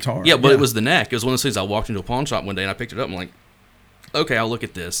my neck. Guitar. Yeah, but it was the neck. It was one of those things. I walked into a pawn shop one day and I picked it up and I'm like, okay, I'll look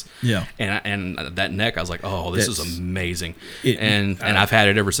at this. Yeah. And that neck, I was like, oh, this is amazing. And I've had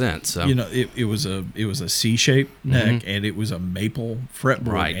it ever since. So it was a C-shaped neck and it was a maple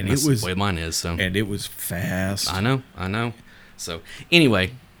fretboard. Right. And that's the way mine is. So. And it was fast. I know. So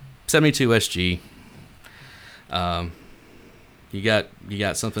anyway, 72 SG. You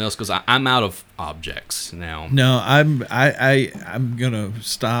got something else? Because I'm out of objects now. No, I'm gonna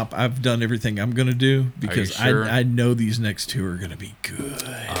stop. I've done everything I'm gonna do because sure? I know these next two are gonna be good.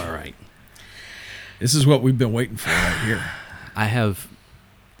 All right, this is what we've been waiting for right here. I have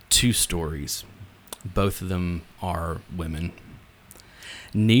 2 stories. Both of them are women.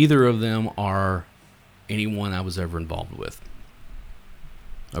 Neither of them are anyone I was ever involved with.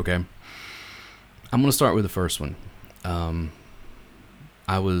 Okay, I'm gonna start with the first one.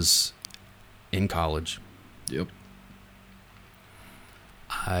 I was in college. Yep.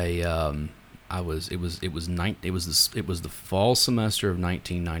 It was the fall semester of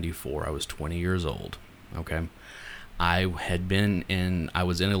 1994. I was 20 years old. Okay. I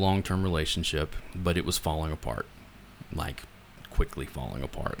was in a long-term relationship, but it was falling apart. Like, quickly falling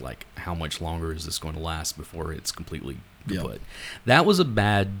apart. Like, how much longer is this going to last before it's completely kaput? Yep. That was a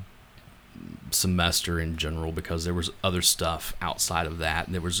bad semester in general because there was other stuff outside of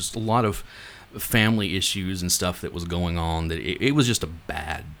that. There was just a lot of family issues and stuff that was going on that it was just a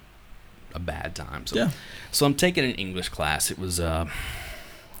bad time. So I'm taking an English class. It was a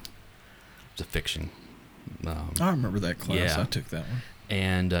fiction. I remember that class. Yeah. I took that one.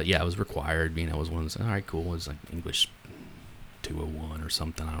 And it was required. It was one of those, all right, cool. It was like English 201 or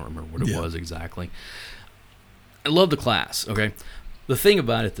something. I don't remember what it was exactly. I loved the class. Okay. The thing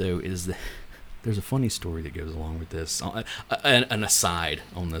about it, though, is that there's a funny story that goes along with this. An aside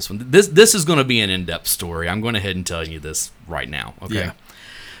on this one. This is going to be an in-depth story. I'm going ahead and tell you this right now. Okay. Yeah.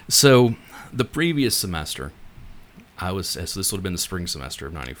 So the previous semester, so this would have been the spring semester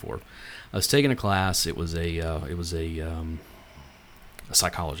of '94. I was taking a class. It was a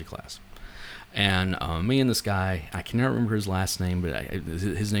psychology class. And me and this guy, I cannot remember his last name, but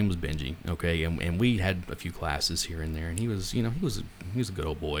his name was Benji. Okay, and we had a few classes here and there, and he was a good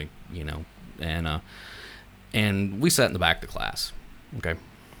old boy, and we sat in the back of the class. Okay,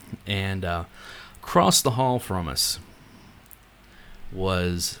 and across the hall from us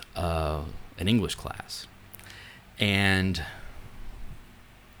was an English class, and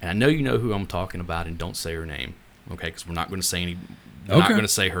I know you know who I'm talking about, and don't say her name, okay? Because we're not going to say any. We're not going to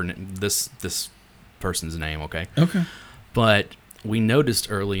say this person's name, okay? Okay. But we noticed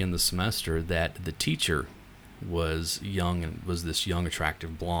early in the semester that the teacher was young and was this young,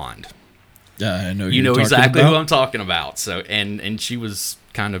 attractive blonde. I know you know exactly who I'm talking about. So and she was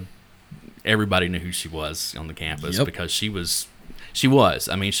kind of, everybody knew who she was on the campus because she was.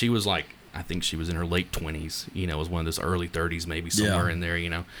 I mean, she was like, I think she was in her late 20s. It was one of those early 30s, maybe somewhere in there.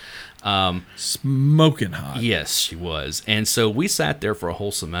 Smoking hot. Yes, she was. And so we sat there for a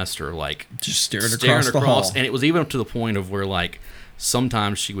whole semester, like just staring across the hall. And it was even up to the point of where, like,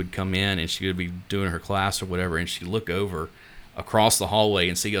 sometimes she would come in and she would be doing her class or whatever, and she'd look over across the hallway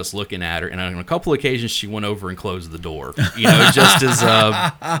and see us looking at her. And on a couple of occasions, she went over and closed the door. Just as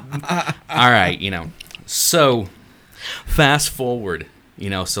all right, So fast forward.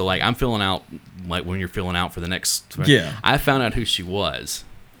 So like I'm filling out, like when you're filling out for the next. Yeah. I found out who she was,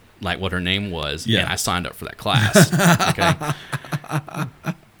 like what her name was, and I signed up for that class. Okay.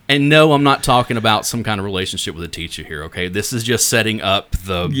 And no, I'm not talking about some kind of relationship with a teacher here. Okay, this is just setting up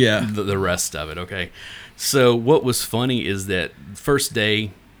the rest of it. Okay. So what was funny is that first day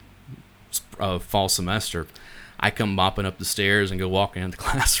of fall semester, I come bopping up the stairs and go walking into the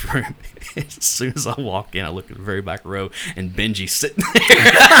classroom. As soon as I walk in, I look at the very back row, and Benji's sitting there.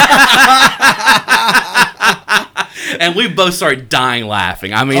 And we both started dying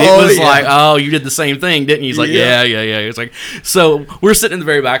laughing. I mean, it was like, oh, you did the same thing, didn't you? He's like, yeah. It's like, so we're sitting in the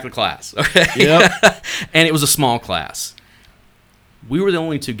very back of the class, okay? Yep. And it was a small class. We were the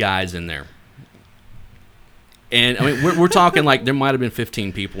only two guys in there. And I mean, we're talking like there might have been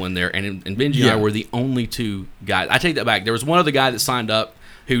 15 people in there, and Benji and I were the only two guys. I take that back. There was one other guy that signed up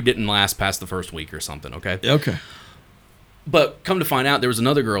who didn't last past the first week or something, okay? Okay. But come to find out, there was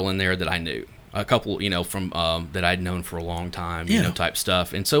another girl in there that I knew. A couple, from that I'd known for a long time, type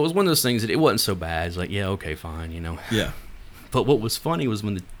stuff. And so it was one of those things that it wasn't so bad. It's like, yeah, okay, fine, Yeah. But what was funny was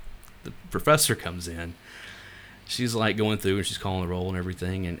when the professor comes in, she's like going through and she's calling the roll and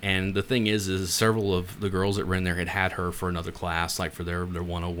everything. And the thing is several of the girls that were in there had her for another class, like for their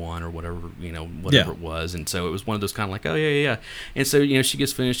 101 or whatever, whatever it was. And so it was one of those kind of like, oh, yeah. And so, she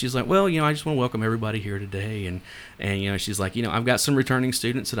gets finished. She's like, well, I just want to welcome everybody here today. And she's like, I've got some returning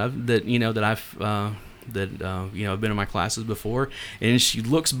students that I've been in my classes before. And she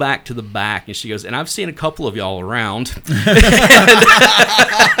looks back to the back and she goes, and I've seen a couple of y'all around.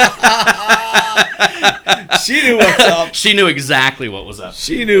 She knew what's up. She knew exactly what was up.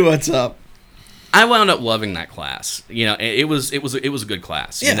 She knew what's up. I wound up loving that class. It was a good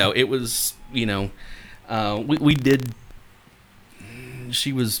class. Yeah. It was, we did.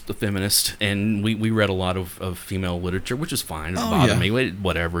 She was a feminist, and we read a lot of female literature, which is fine. It didn't bother me.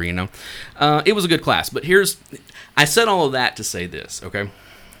 Whatever, It was a good class. But I said all of that to say this, okay?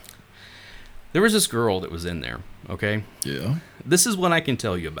 There was this girl that was in there, okay? Yeah. This is what I can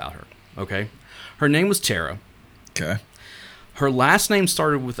tell you about her, okay? Her name was Tara. Okay. Her last name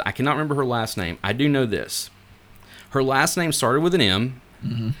started with, I cannot remember her last name. I do know this. Her last name started with an M.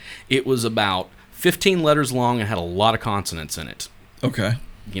 Mm-hmm. It was about 15 letters long and had a lot of consonants in it. Okay.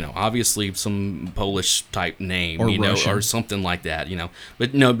 Obviously some Polish type name, or Russian. Or something like that,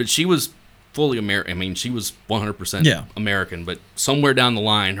 But she was fully American. I mean, she was 100% American, but somewhere down the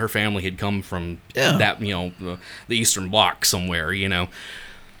line, her family had come from that, the Eastern Bloc somewhere,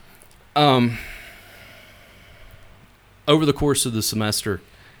 Over the course of the semester,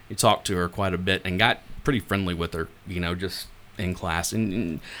 I talked to her quite a bit and got pretty friendly with her, just in class.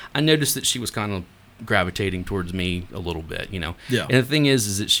 And I noticed that she was kind of gravitating towards me a little bit, Yeah. And the thing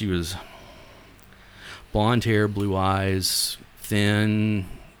is that she was blonde hair, blue eyes, thin,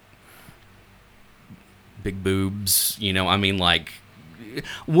 big boobs, I mean, like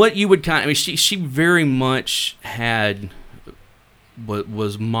what you would she very much had what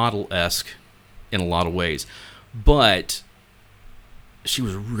was model-esque in a lot of ways. But she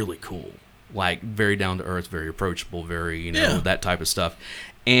was really cool, like very down to earth, very approachable, very, that type of stuff.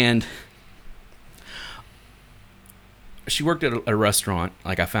 And she worked at a restaurant,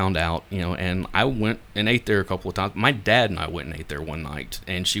 like I found out, and I went and ate there a couple of times. My dad and I went and ate there one night,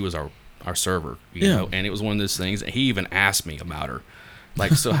 and she was our server, you know, and it was one of those things. He even asked me about her.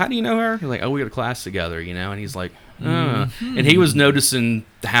 Like, so how do you know her? Like, oh, we got a class together, And he's like, and he was noticing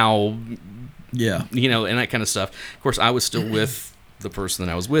how Yeah. And that kind of stuff. Of course, I was still with the person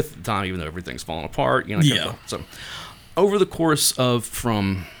that I was with at the time, even though everything's falling apart. Yeah. So over the course of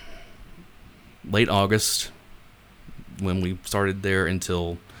from late August, when we started there,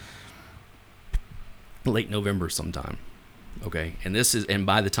 until late November sometime. Okay. And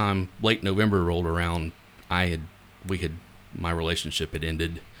by the time late November rolled around, my relationship had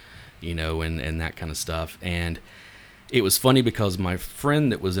ended, and that kind of stuff. And it was funny because my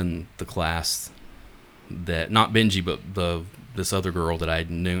friend that was in the class, that not Benji, but this other girl that I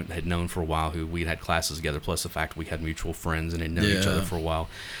had known for a while, who we'd had classes together, plus the fact we had mutual friends and had known each other for a while.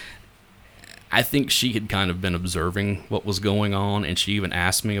 I think she had kind of been observing what was going on, and she even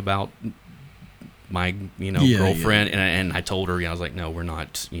asked me about my girlfriend, and I told her, I was like, no, we're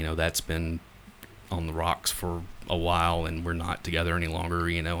not, that's been on the rocks for a while, and we're not together any longer,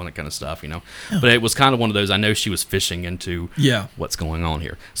 and that kind of stuff, But it was kind of one of those, I know she was fishing into what's going on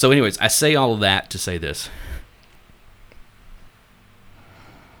here. So anyways, I say all of that to say this.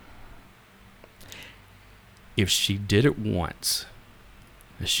 If she did it once,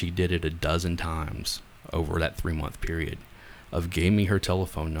 she did it a dozen times over that 3-month period, gave me her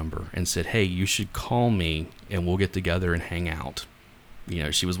telephone number and said, hey, you should call me and we'll get together and hang out.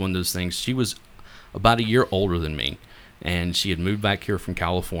 She was one of those things. She was about a year older than me, and she had moved back here from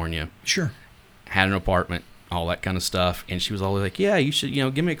California. Sure. Had an apartment, all that kind of stuff. And she was always like, yeah, you should,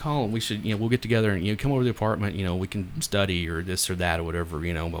 give me a call and we should, we'll get together and, come over to the apartment, we can study or this or that or whatever,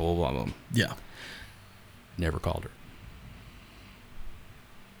 blah, blah, blah, blah. Yeah. Never called her.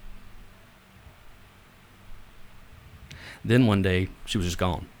 Then one day, she was just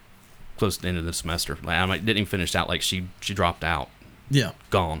gone. Close to the end of the semester. I didn't even finish out. She dropped out. Yeah.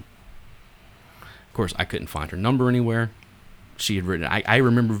 Gone. Of course, I couldn't find her number anywhere. She had written, I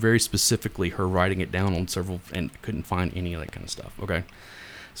remember very specifically her writing it down on several, and couldn't find any of that kind of stuff. Okay.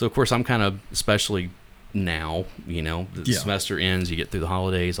 So, of course, I'm kind of, especially now, the semester ends, you get through the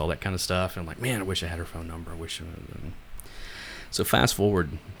holidays, all that kind of stuff. And I'm like, man, I wish I had her phone number. So, fast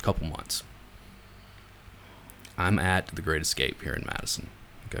forward a couple months. I'm at the Great Escape here in Madison.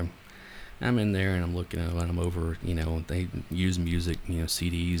 Okay. I'm in there and I'm looking at it, and I'm over, they use music,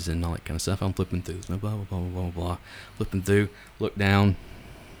 CDs and all that kind of stuff. I'm flipping through, blah, blah, blah, blah, blah, flipping through, look down,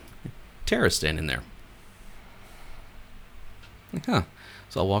 Tara's standing there. Like, huh.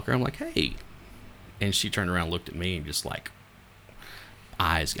 So I walk around, I'm like, hey. And she turned around, looked at me, and just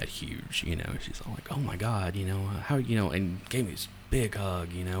eyes got huge, She's all like, oh my God, how, and gave me this big hug,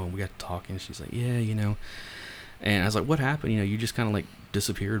 and we got to talking. She's like, yeah, And I was like, what happened? You just kind of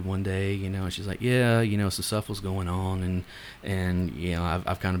disappeared one day, And she's like, yeah, some stuff was going on, and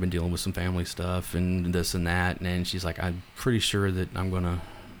I've kind of been dealing with some family stuff and this and that. And she's like, I'm pretty sure that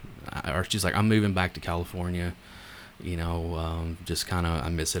she's like, I'm moving back to California. Just kind of, I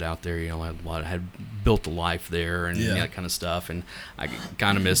miss it out there. I had built a life there and that kind of stuff, and I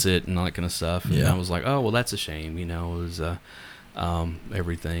kind of miss it and all that kind of stuff. And I was like, oh, well, that's a shame. It was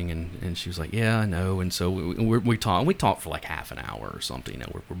everything, and she was like, yeah, I know. And so we talked for half an hour or something.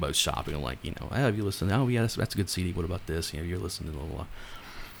 We're both shopping, oh, have you listened? Oh yeah, that's a good CD. What about this? You're listening to blah, blah, blah.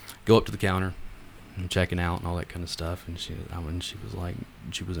 Go up to the counter and checking out and all that kind of stuff. And she was like,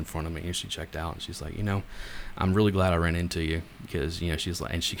 she was in front of me and she checked out, and she's like, I'm really glad I ran into you, because she's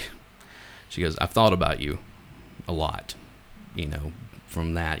like, and she goes, I've thought about you a lot,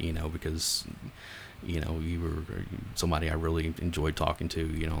 from that, because you were somebody I really enjoyed talking to,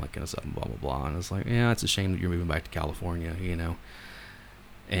 that kind of stuff, and blah, blah, blah. And it's like, yeah, it's a shame that you're moving back to California,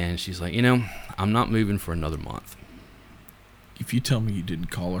 And she's like, I'm not moving for another month. If you tell me you didn't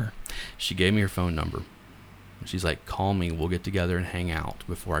call her. She gave me her phone number. She's like, call me, we'll get together and hang out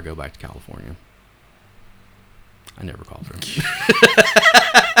before I go back to California. I never called her.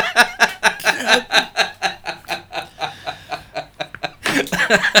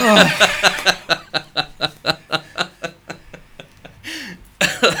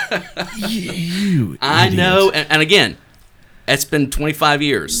 I know, and again, it's been 25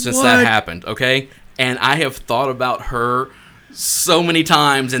 years since that happened, okay? And I have thought about her so many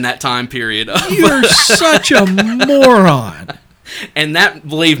times in that time period. You're such a moron. And that,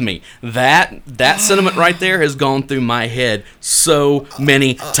 believe me, that sentiment right there has gone through my head so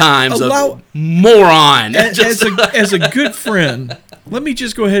many times. Moron. As a good friend, let me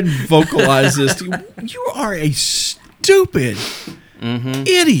just go ahead and vocalize this to you. You are a stupid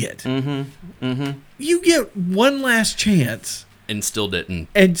idiot. Mm-hmm. Mm-hmm. You get one last chance. And still didn't.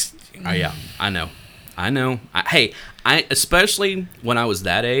 And yeah, I know. Hey, especially when I was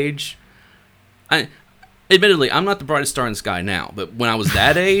that age, Admittedly, I'm not the brightest star in the sky now, but when I was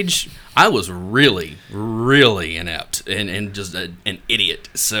that age, I was really, really inept and just an idiot.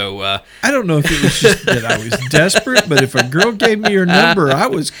 So I don't know if it was just that I was desperate, but if a girl gave me her number, I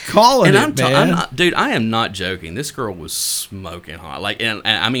was calling and it, man. I'm not, dude, I am not joking. This girl was smoking hot. Like, and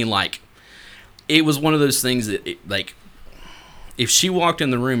I mean, like, it was one of those things that, like, if she walked in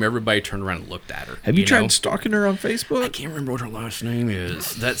the room, everybody turned around and looked at her. Have you tried know? stalking her on Facebook? I can't remember what her last name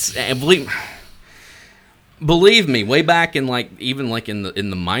is. That's and believe me, way back in like even like in the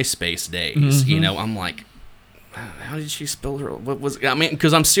MySpace days, you know, I'm like, how did she spell her? What was? I mean,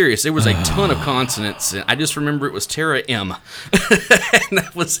 because I'm serious. There was a ton of consonants. And I just remember it was Tara M, and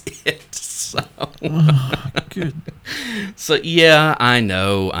that was it. So, Good. So yeah, I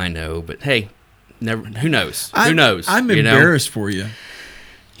know, but hey, never. Who knows? Who knows? I'm you know? embarrassed for you.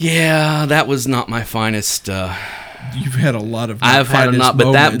 Yeah, that was not my finest. You've had a lot of. I've had a lot,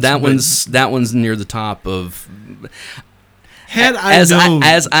 but moments, that one's near the top of. Had I as known,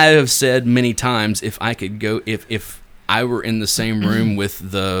 as I have said many times, if I could go, if I were in the same room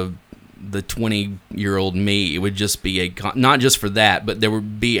with the 20-year-old me, it would just be not just for that, but there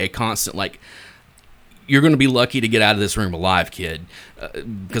would be a constant like. You're going to be lucky to get out of this room alive, kid,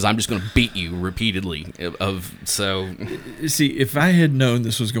 because I'm just going to beat you repeatedly. See, if I had known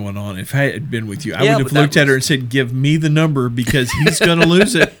this was going on, if I had been with you, I Yeah, would have looked at her and said, "Give me the number because he's going to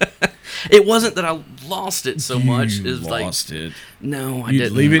lose it." It wasn't that I lost it so much. It was lost like, it. No, I You'd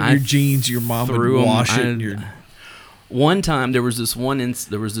didn't. leave it in I your jeans. Your mom would threw 'em. wash it. One time, there was this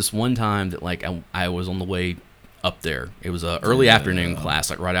one time that like I was on the way up there. It was a early afternoon class,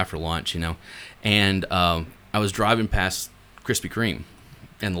 like right after lunch, you know. And I was driving past Krispy Kreme,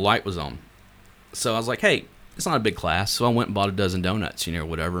 and the light was on. So I was like, hey, it's not a big class. So I went and bought a dozen donuts, you know,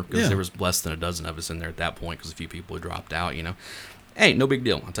 whatever, because there was less than a dozen of us in there at that point because a few people had dropped out, you know. Hey, no big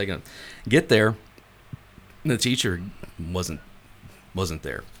deal. I'll take it. Get there. The teacher wasn't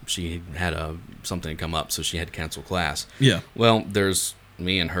there. She had something come up, so she had to cancel class. Yeah. Well, there's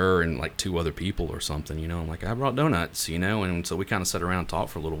me and her and like two other people or something, you know. I'm like, I brought donuts, you know, and so we kind of sat around and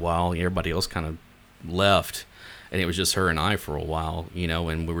talked for a little while. Everybody else kind of left, and it was just her and I for a while, you know.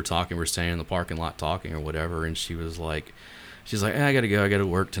 And we were talking, we were standing in the parking lot talking or whatever, and she's like, hey, I gotta go, I gotta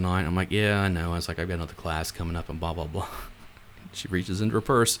work tonight. I'm like, yeah, I know. I was like, I've got another class coming up and blah blah blah. She reaches into her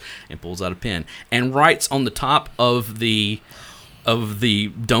purse and pulls out a pen and writes on the top of the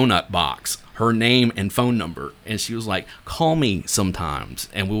donut box her name and phone number, and she was like, call me sometimes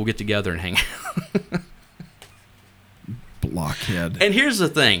and we will get together and hang out. Blockhead. And here's the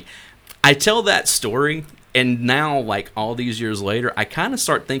thing, I tell that story, and now like all these years later, I kind of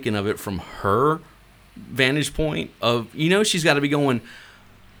start thinking of it from her vantage point of, you know, she's got to be going,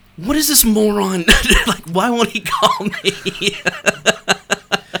 what is this moron? Like, why won't he call me?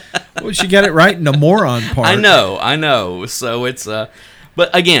 Well, she got it right in the moron part. I know. So it's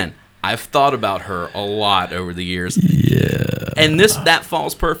but again, I've thought about her a lot over the years. Yeah. And that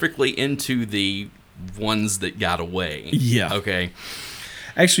falls perfectly into the ones that got away. Yeah. Okay.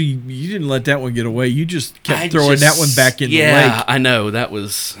 Actually, you didn't let that one get away. You just kept throwing that one back in the lake. Yeah, I know. That one.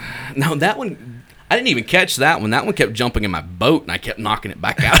 I didn't even catch that one. That one kept jumping in my boat, and I kept knocking it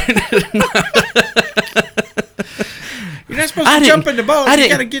back out. You're not supposed to jump in the boat. You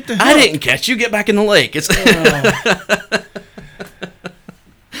got to get the hook. I didn't catch you. Get back in the lake. It's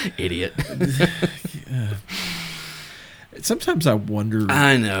idiot. Sometimes I wonder.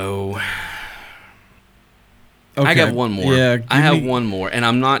 I know. Okay. I got one more. Yeah, I have one more, and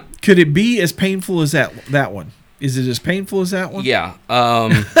I'm not. Could it be as painful as that one? Is it as painful as that one? Yeah.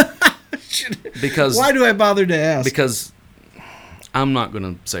 Because why do I bother to ask? Because I'm not going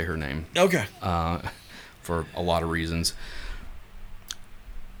to say her name. Okay. For a lot of reasons.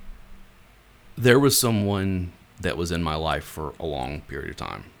 There was someone that was in my life for a long period of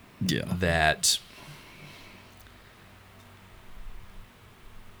time. Yeah. That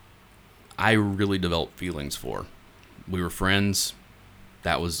I really developed feelings for. We were friends.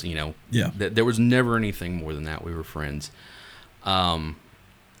 That was, you know, yeah. There was never anything more than that. We were friends. And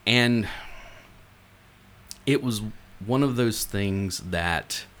it was one of those things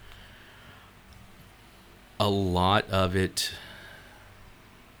that a lot of it,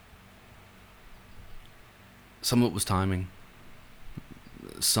 some of it was timing.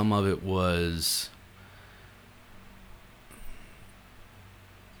 Some of it was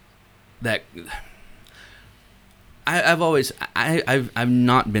that I've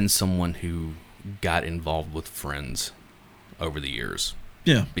not been someone who got involved with friends over the years.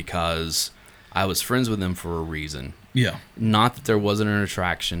 Yeah. Because I was friends with them for a reason. Yeah. Not that there wasn't an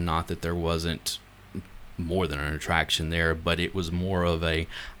attraction, not that there wasn't more than an attraction there, but it was more of a,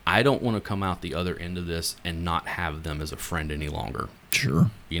 I don't want to come out the other end of this and not have them as a friend any longer.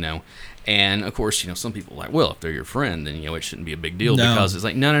 Sure. And of course, some people are like, well, if they're your friend, then, it shouldn't be a big deal, No. because it's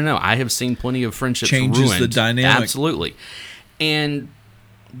like, no. I have seen plenty of friendships Changes ruined. the dynamic. Absolutely. And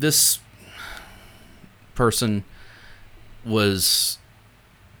this person was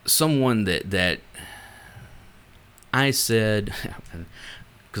someone that I said,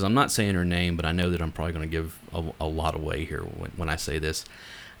 because I'm not saying her name, but I know that I'm probably going to give a lot away here when I say this.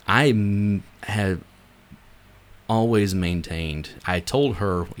 I have always maintained, I told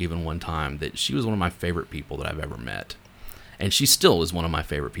her even one time that she was one of my favorite people that I've ever met. And she still is one of my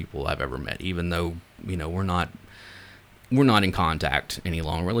favorite people I've ever met, even though, we're not in contact any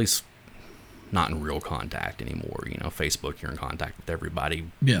longer, or at least not in real contact anymore. Facebook, you're in contact with everybody,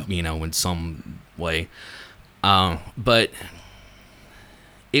 Yeah. In some way. But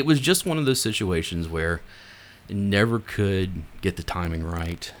it was just one of those situations where I never could get the timing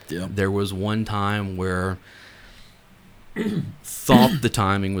right. Yeah. There was one time where thought the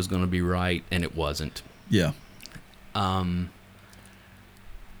timing was going to be right, and it wasn't. Yeah. The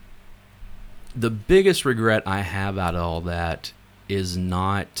biggest regret I have out of all that is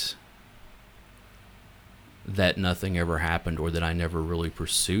not that nothing ever happened or that I never really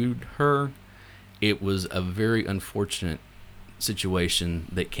pursued her. It was a very unfortunate situation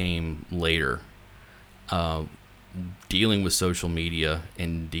that came later. Dealing with social media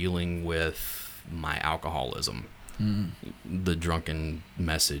and dealing with my alcoholism. The drunken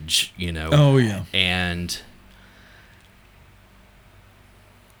message, Oh, yeah. And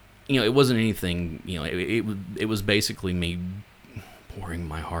it wasn't anything, it was basically me pouring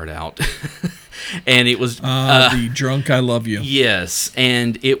my heart out. And it was the drunk I love you. Yes,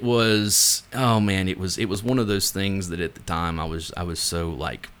 and it was, oh man, it was one of those things that at the time I was so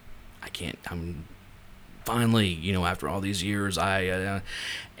like, I'm finally, after all these years,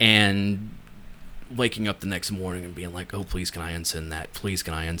 and waking up the next morning and being like, oh, please can I unsend that? Please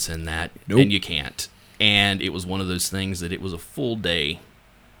can I unsend that? Nope. And you can't. And it was one of those things that it was a full day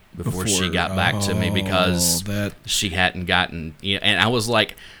before she got back to me, because she hadn't gotten, and I was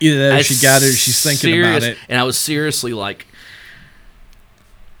like, either that or she got it or she's thinking about it. And I was seriously like,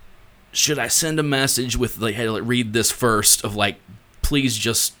 should I send a message with, like, hey, read this first, of like, please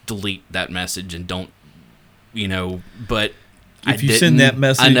just delete that message and don't, but if you send that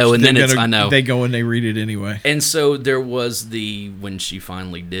message, I know, and then I know they go and they read it anyway. And so there was when she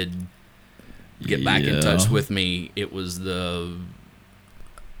finally did get back in touch with me, it was there's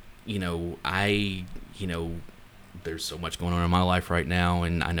so much going on in my life right now,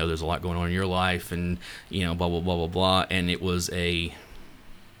 and I know there's a lot going on in your life, and blah blah blah blah blah, and it was and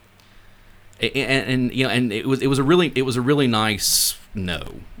it was a really nice no,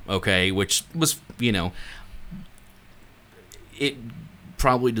 okay, which was it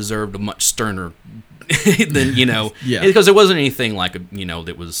probably deserved a much sterner than yeah, because it wasn't anything like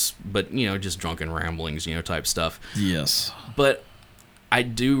that was, but just drunken ramblings type stuff. Yes, but I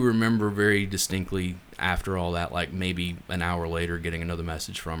do remember very distinctly after all that, like maybe an hour later, getting another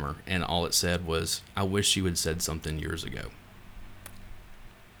message from her, and all it said was, I wish you had said something years ago.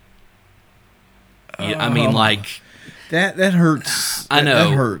 I mean, like, that hurts. I know.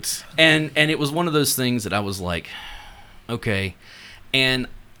 That hurts. And it was one of those things that I was like, okay. And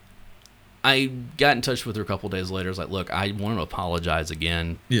I got in touch with her a couple days later. I was like, look, I want to apologize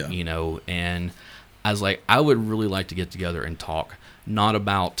again. Yeah. And I was like, I would really like to get together and talk, not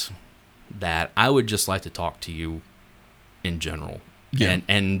about that. I would just like to talk to you in general. Yeah.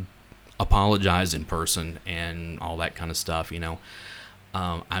 And apologize in person and all that kind of stuff,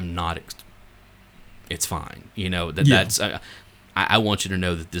 I'm not, it's fine. That's, I want you to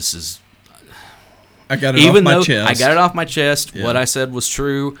know that this is, I got it off my chest. I got it off my chest. Yeah. What I said was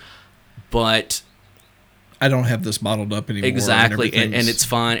true, but I don't have this bottled up anymore. Exactly, and it's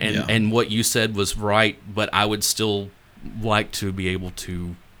fine. And, yeah. and what you said was right, but I would still like to be able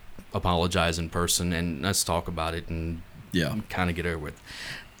to apologize in person, and let's talk about it and kind of get over it.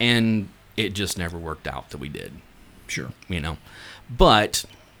 And it just never worked out that we did. Sure. But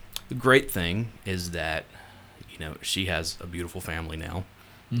the great thing is that, she has a beautiful family now,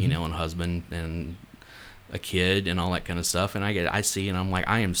 and a husband and a kid and all that kind of stuff. And I see, and I'm like,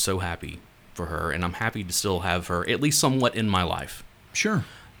 I am so happy for her, and I'm happy to still have her at least somewhat in my life. Sure.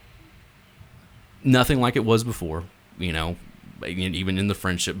 Nothing like it was before, even in the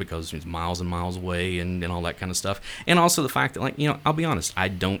friendship, because it's miles and miles away and all that kind of stuff. And also the fact that, like, I'll be honest, I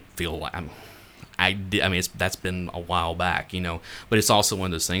don't feel like that's been a while back, but it's also one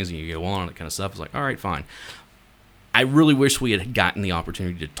of those things, and you go on and that kind of stuff. It's like, all right, fine. I really wish we had gotten the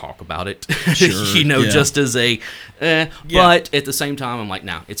opportunity to talk about it, Sure, yeah. just as a, but at the same time, I'm like,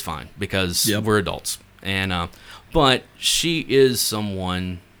 nah, it's fine because Yep. we're adults. And, but she is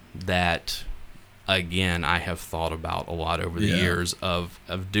someone that, again, I have thought about a lot over the Yeah. years of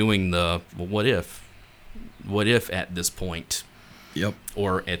doing the, well, what if at this point, Yep.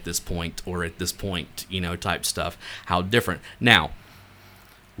 or at this point, type stuff, how different. Now,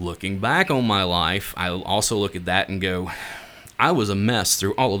 looking back on my life, I also look at that and go, I was a mess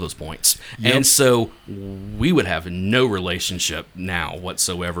through all of those points. Yep. And so we would have no relationship now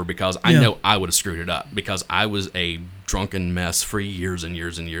whatsoever because I Yeah. know I would have screwed it up because I was a drunken mess for years and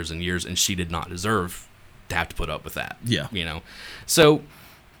years and years and years, and she did not deserve to have to put up with that. Yeah. So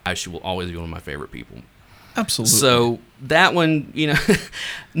she will always be one of my favorite people. Absolutely. So that one,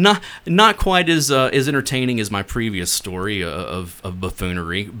 not quite as entertaining as my previous story of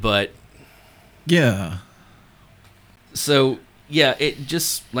buffoonery, but yeah. so yeah, it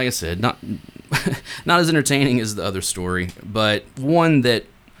just, like I said, not not as entertaining as the other story, but one that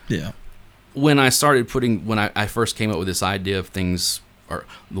Yeah. when I first came up with this idea of things are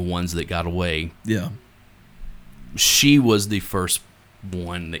the ones that got away, Yeah. she was the first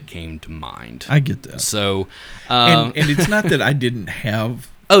one that came to mind. I get that. So, And it's not that I didn't have.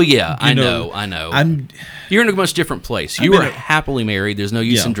 oh yeah, I know, know. You're in a much different place. You are happily married. There's no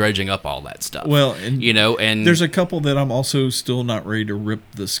use Yeah. in dredging up all that stuff. Well, and and there's a couple that I'm also still not ready to rip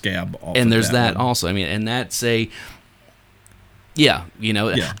the scab off. and of there's that one. also. I mean, and that's Yeah.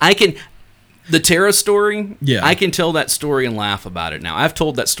 I can. The Tara story, Yeah. I can tell that story and laugh about it now. I've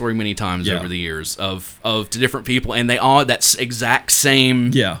told that story many times Yeah. over the years of to different people, and they all that exact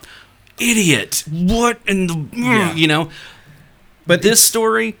same Yeah. idiot. What in the Yeah. But this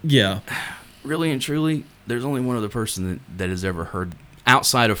story, Yeah. really and truly, there's only one other person that has ever heard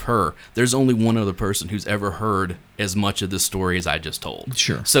outside of her. There's only one other person who's ever heard as much of this story as I just told.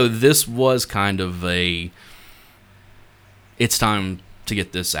 Sure. So this was kind of it's time to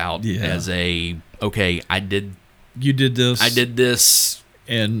get this out Yeah. as okay, You did this. I did this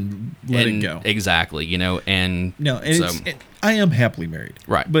And let it go. Exactly, and No, and so, I am happily married.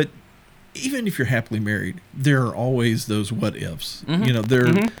 Right. But even if you're happily married, there are always those what ifs.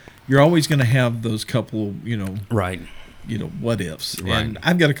 Mm-hmm. You're always going to have those couple, right. what ifs. Right. And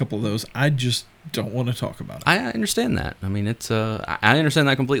I've got a couple of those. I just don't want to talk about it. I understand that. I mean, it's I understand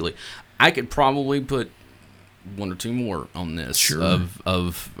that completely. I could probably put one or two more on this. Sure.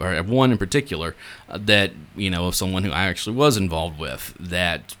 Or one in particular that of someone who I actually was involved with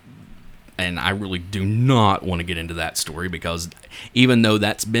that. And I really do not want to get into that story because even though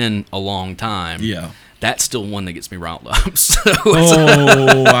that's been a long time, Yeah. that's still one that gets me riled up. So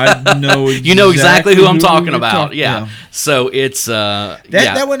I know exactly you know exactly who I'm you're talking about. Yeah. So it's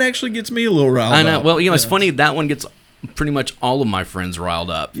That one actually gets me a little riled up. I know. Well, it's Yeah. funny that one gets pretty much all of my friends riled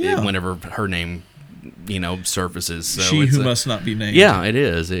up Yeah. whenever her name surfaces. So She it's who must not be named. Yeah, it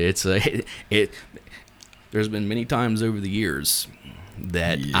is. It's there's been many times over the years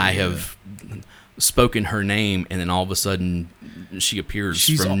that I Yeah. have spoken her name, and then all of a sudden she appears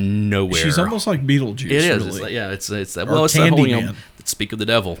from nowhere. She's almost like Beetlejuice. It is. Really. It's like, it's that. Or Well, it's that whole Candyman. speak of the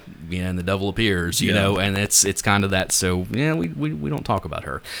devil, and the devil appears. Yeah. And it's kind of that. So yeah, we don't talk about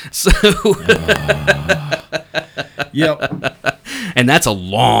her. So Yep. and that's a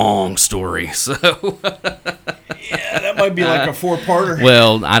long story. So Yeah, that might be like a 4-parter.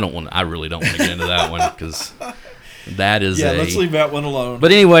 well, I really don't want to get into that one because that is Let's leave that one alone.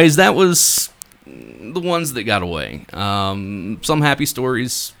 But anyways, that was the ones that got away. Some happy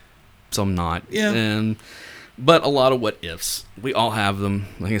stories, some not. Yeah. But a lot of what ifs. We all have them.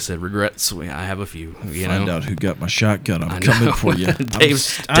 Like I said, regrets. I have a few. Find out who got my shotgun. I'm I coming know. for you.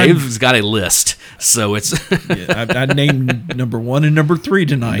 Dave's got a list, so it's I named number 1 and number 3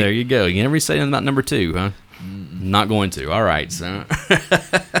 tonight. there. You go. You never say anything about number 2, huh? Not going to. All right. So,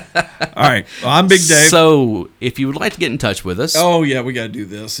 All right. Well, I'm Big Dave. So, if you would like to get in touch with us, Oh, yeah, we got to do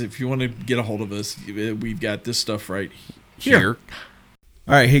this. If you want to get a hold of us, we've got this stuff right here.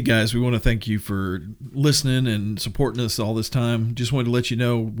 All right. Hey, guys, we want to thank you for listening and supporting us all this time. Just wanted to let you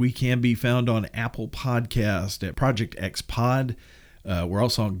know we can be found on Apple Podcast at Project X Pod. We're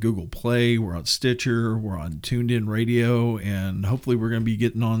also on Google Play. We're on Stitcher. We're on Tuned In Radio. And hopefully we're going to be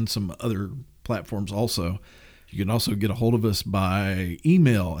getting on some other platforms also. You can also get a hold of us by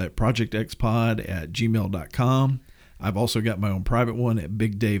email at projectxpod@gmail.com. I've also got my own private one at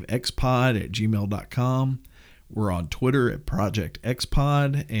bigdavexpod@gmail.com. We're on Twitter at Project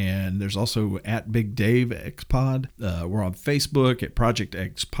XPod, and there's also at Big Dave XPod. We're on Facebook at Project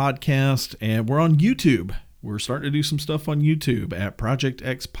X Podcast, and we're on YouTube. We're starting to do some stuff on YouTube at Project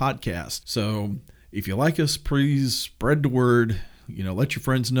X Podcast. So If you like us, please spread the word. Let your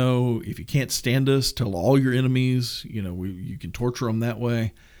friends know. If you can't stand us, tell all your enemies. You can torture them that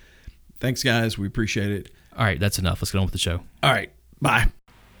way. Thanks, guys. We appreciate it. All right, that's enough. Let's get on with the show. All right. Bye.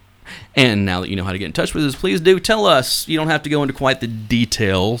 And now that you know how to get in touch with us, please do tell us. You don't have to go into quite the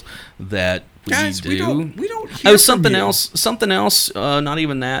details that we Guys, do. we don't hear Oh, from something you. else. Something else. Not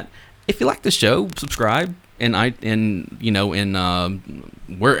even that. If you like the show, subscribe. And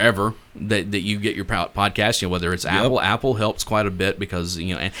wherever that you get your podcast, whether it's Apple helps quite a bit because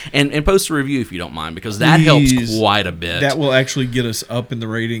and post a review if you don't mind, because that helps quite a bit. That will actually get us up in the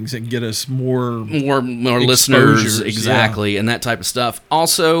ratings and get us more listeners, exactly, and that type of stuff.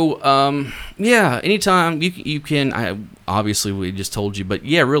 Also, anytime you can. Obviously, we just told you, but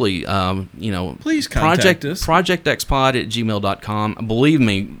really, please contact us. projectxpod@gmail.com. Believe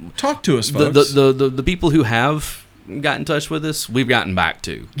me, talk to us, folks. The people who have got in touch with us, we've gotten back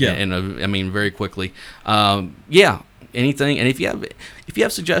to. Yeah. And very quickly. Anything. And if you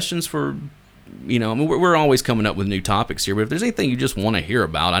have suggestions for, we're always coming up with new topics here, but if there's anything you just want to hear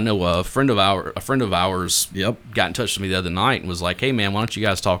about, I know a friend of ours got in touch with me the other night and was like, hey man, why don't you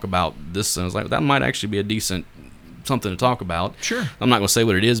guys talk about this? And I was like, that might actually be a decent something to talk about. Sure. I'm not going to say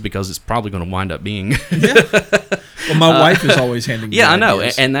what it is because it's probably going to wind up being. Well, my wife is always handing me I know.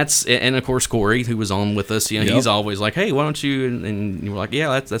 ideas. And of course, Corey, who was on with us, he's always like, hey, why don't you? And you were like,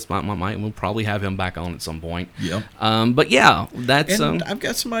 yeah, that's my mind. We'll probably have him back on at some point. Yep. But yeah, that's. And I've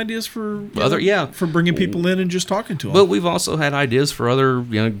got some ideas for for bringing people in and just talking to them. But we've also had ideas for other,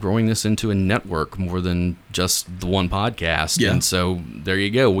 growing this into a network more than just the one podcast. Yeah. And so there you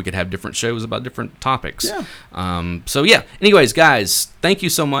go. We could have different shows about different topics. Yeah. Anyways, guys, thank you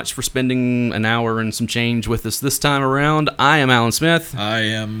so much for spending an hour and some change with us this time around. I am Alan Smith. I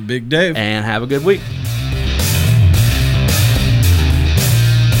am Big Dave. And have a good week.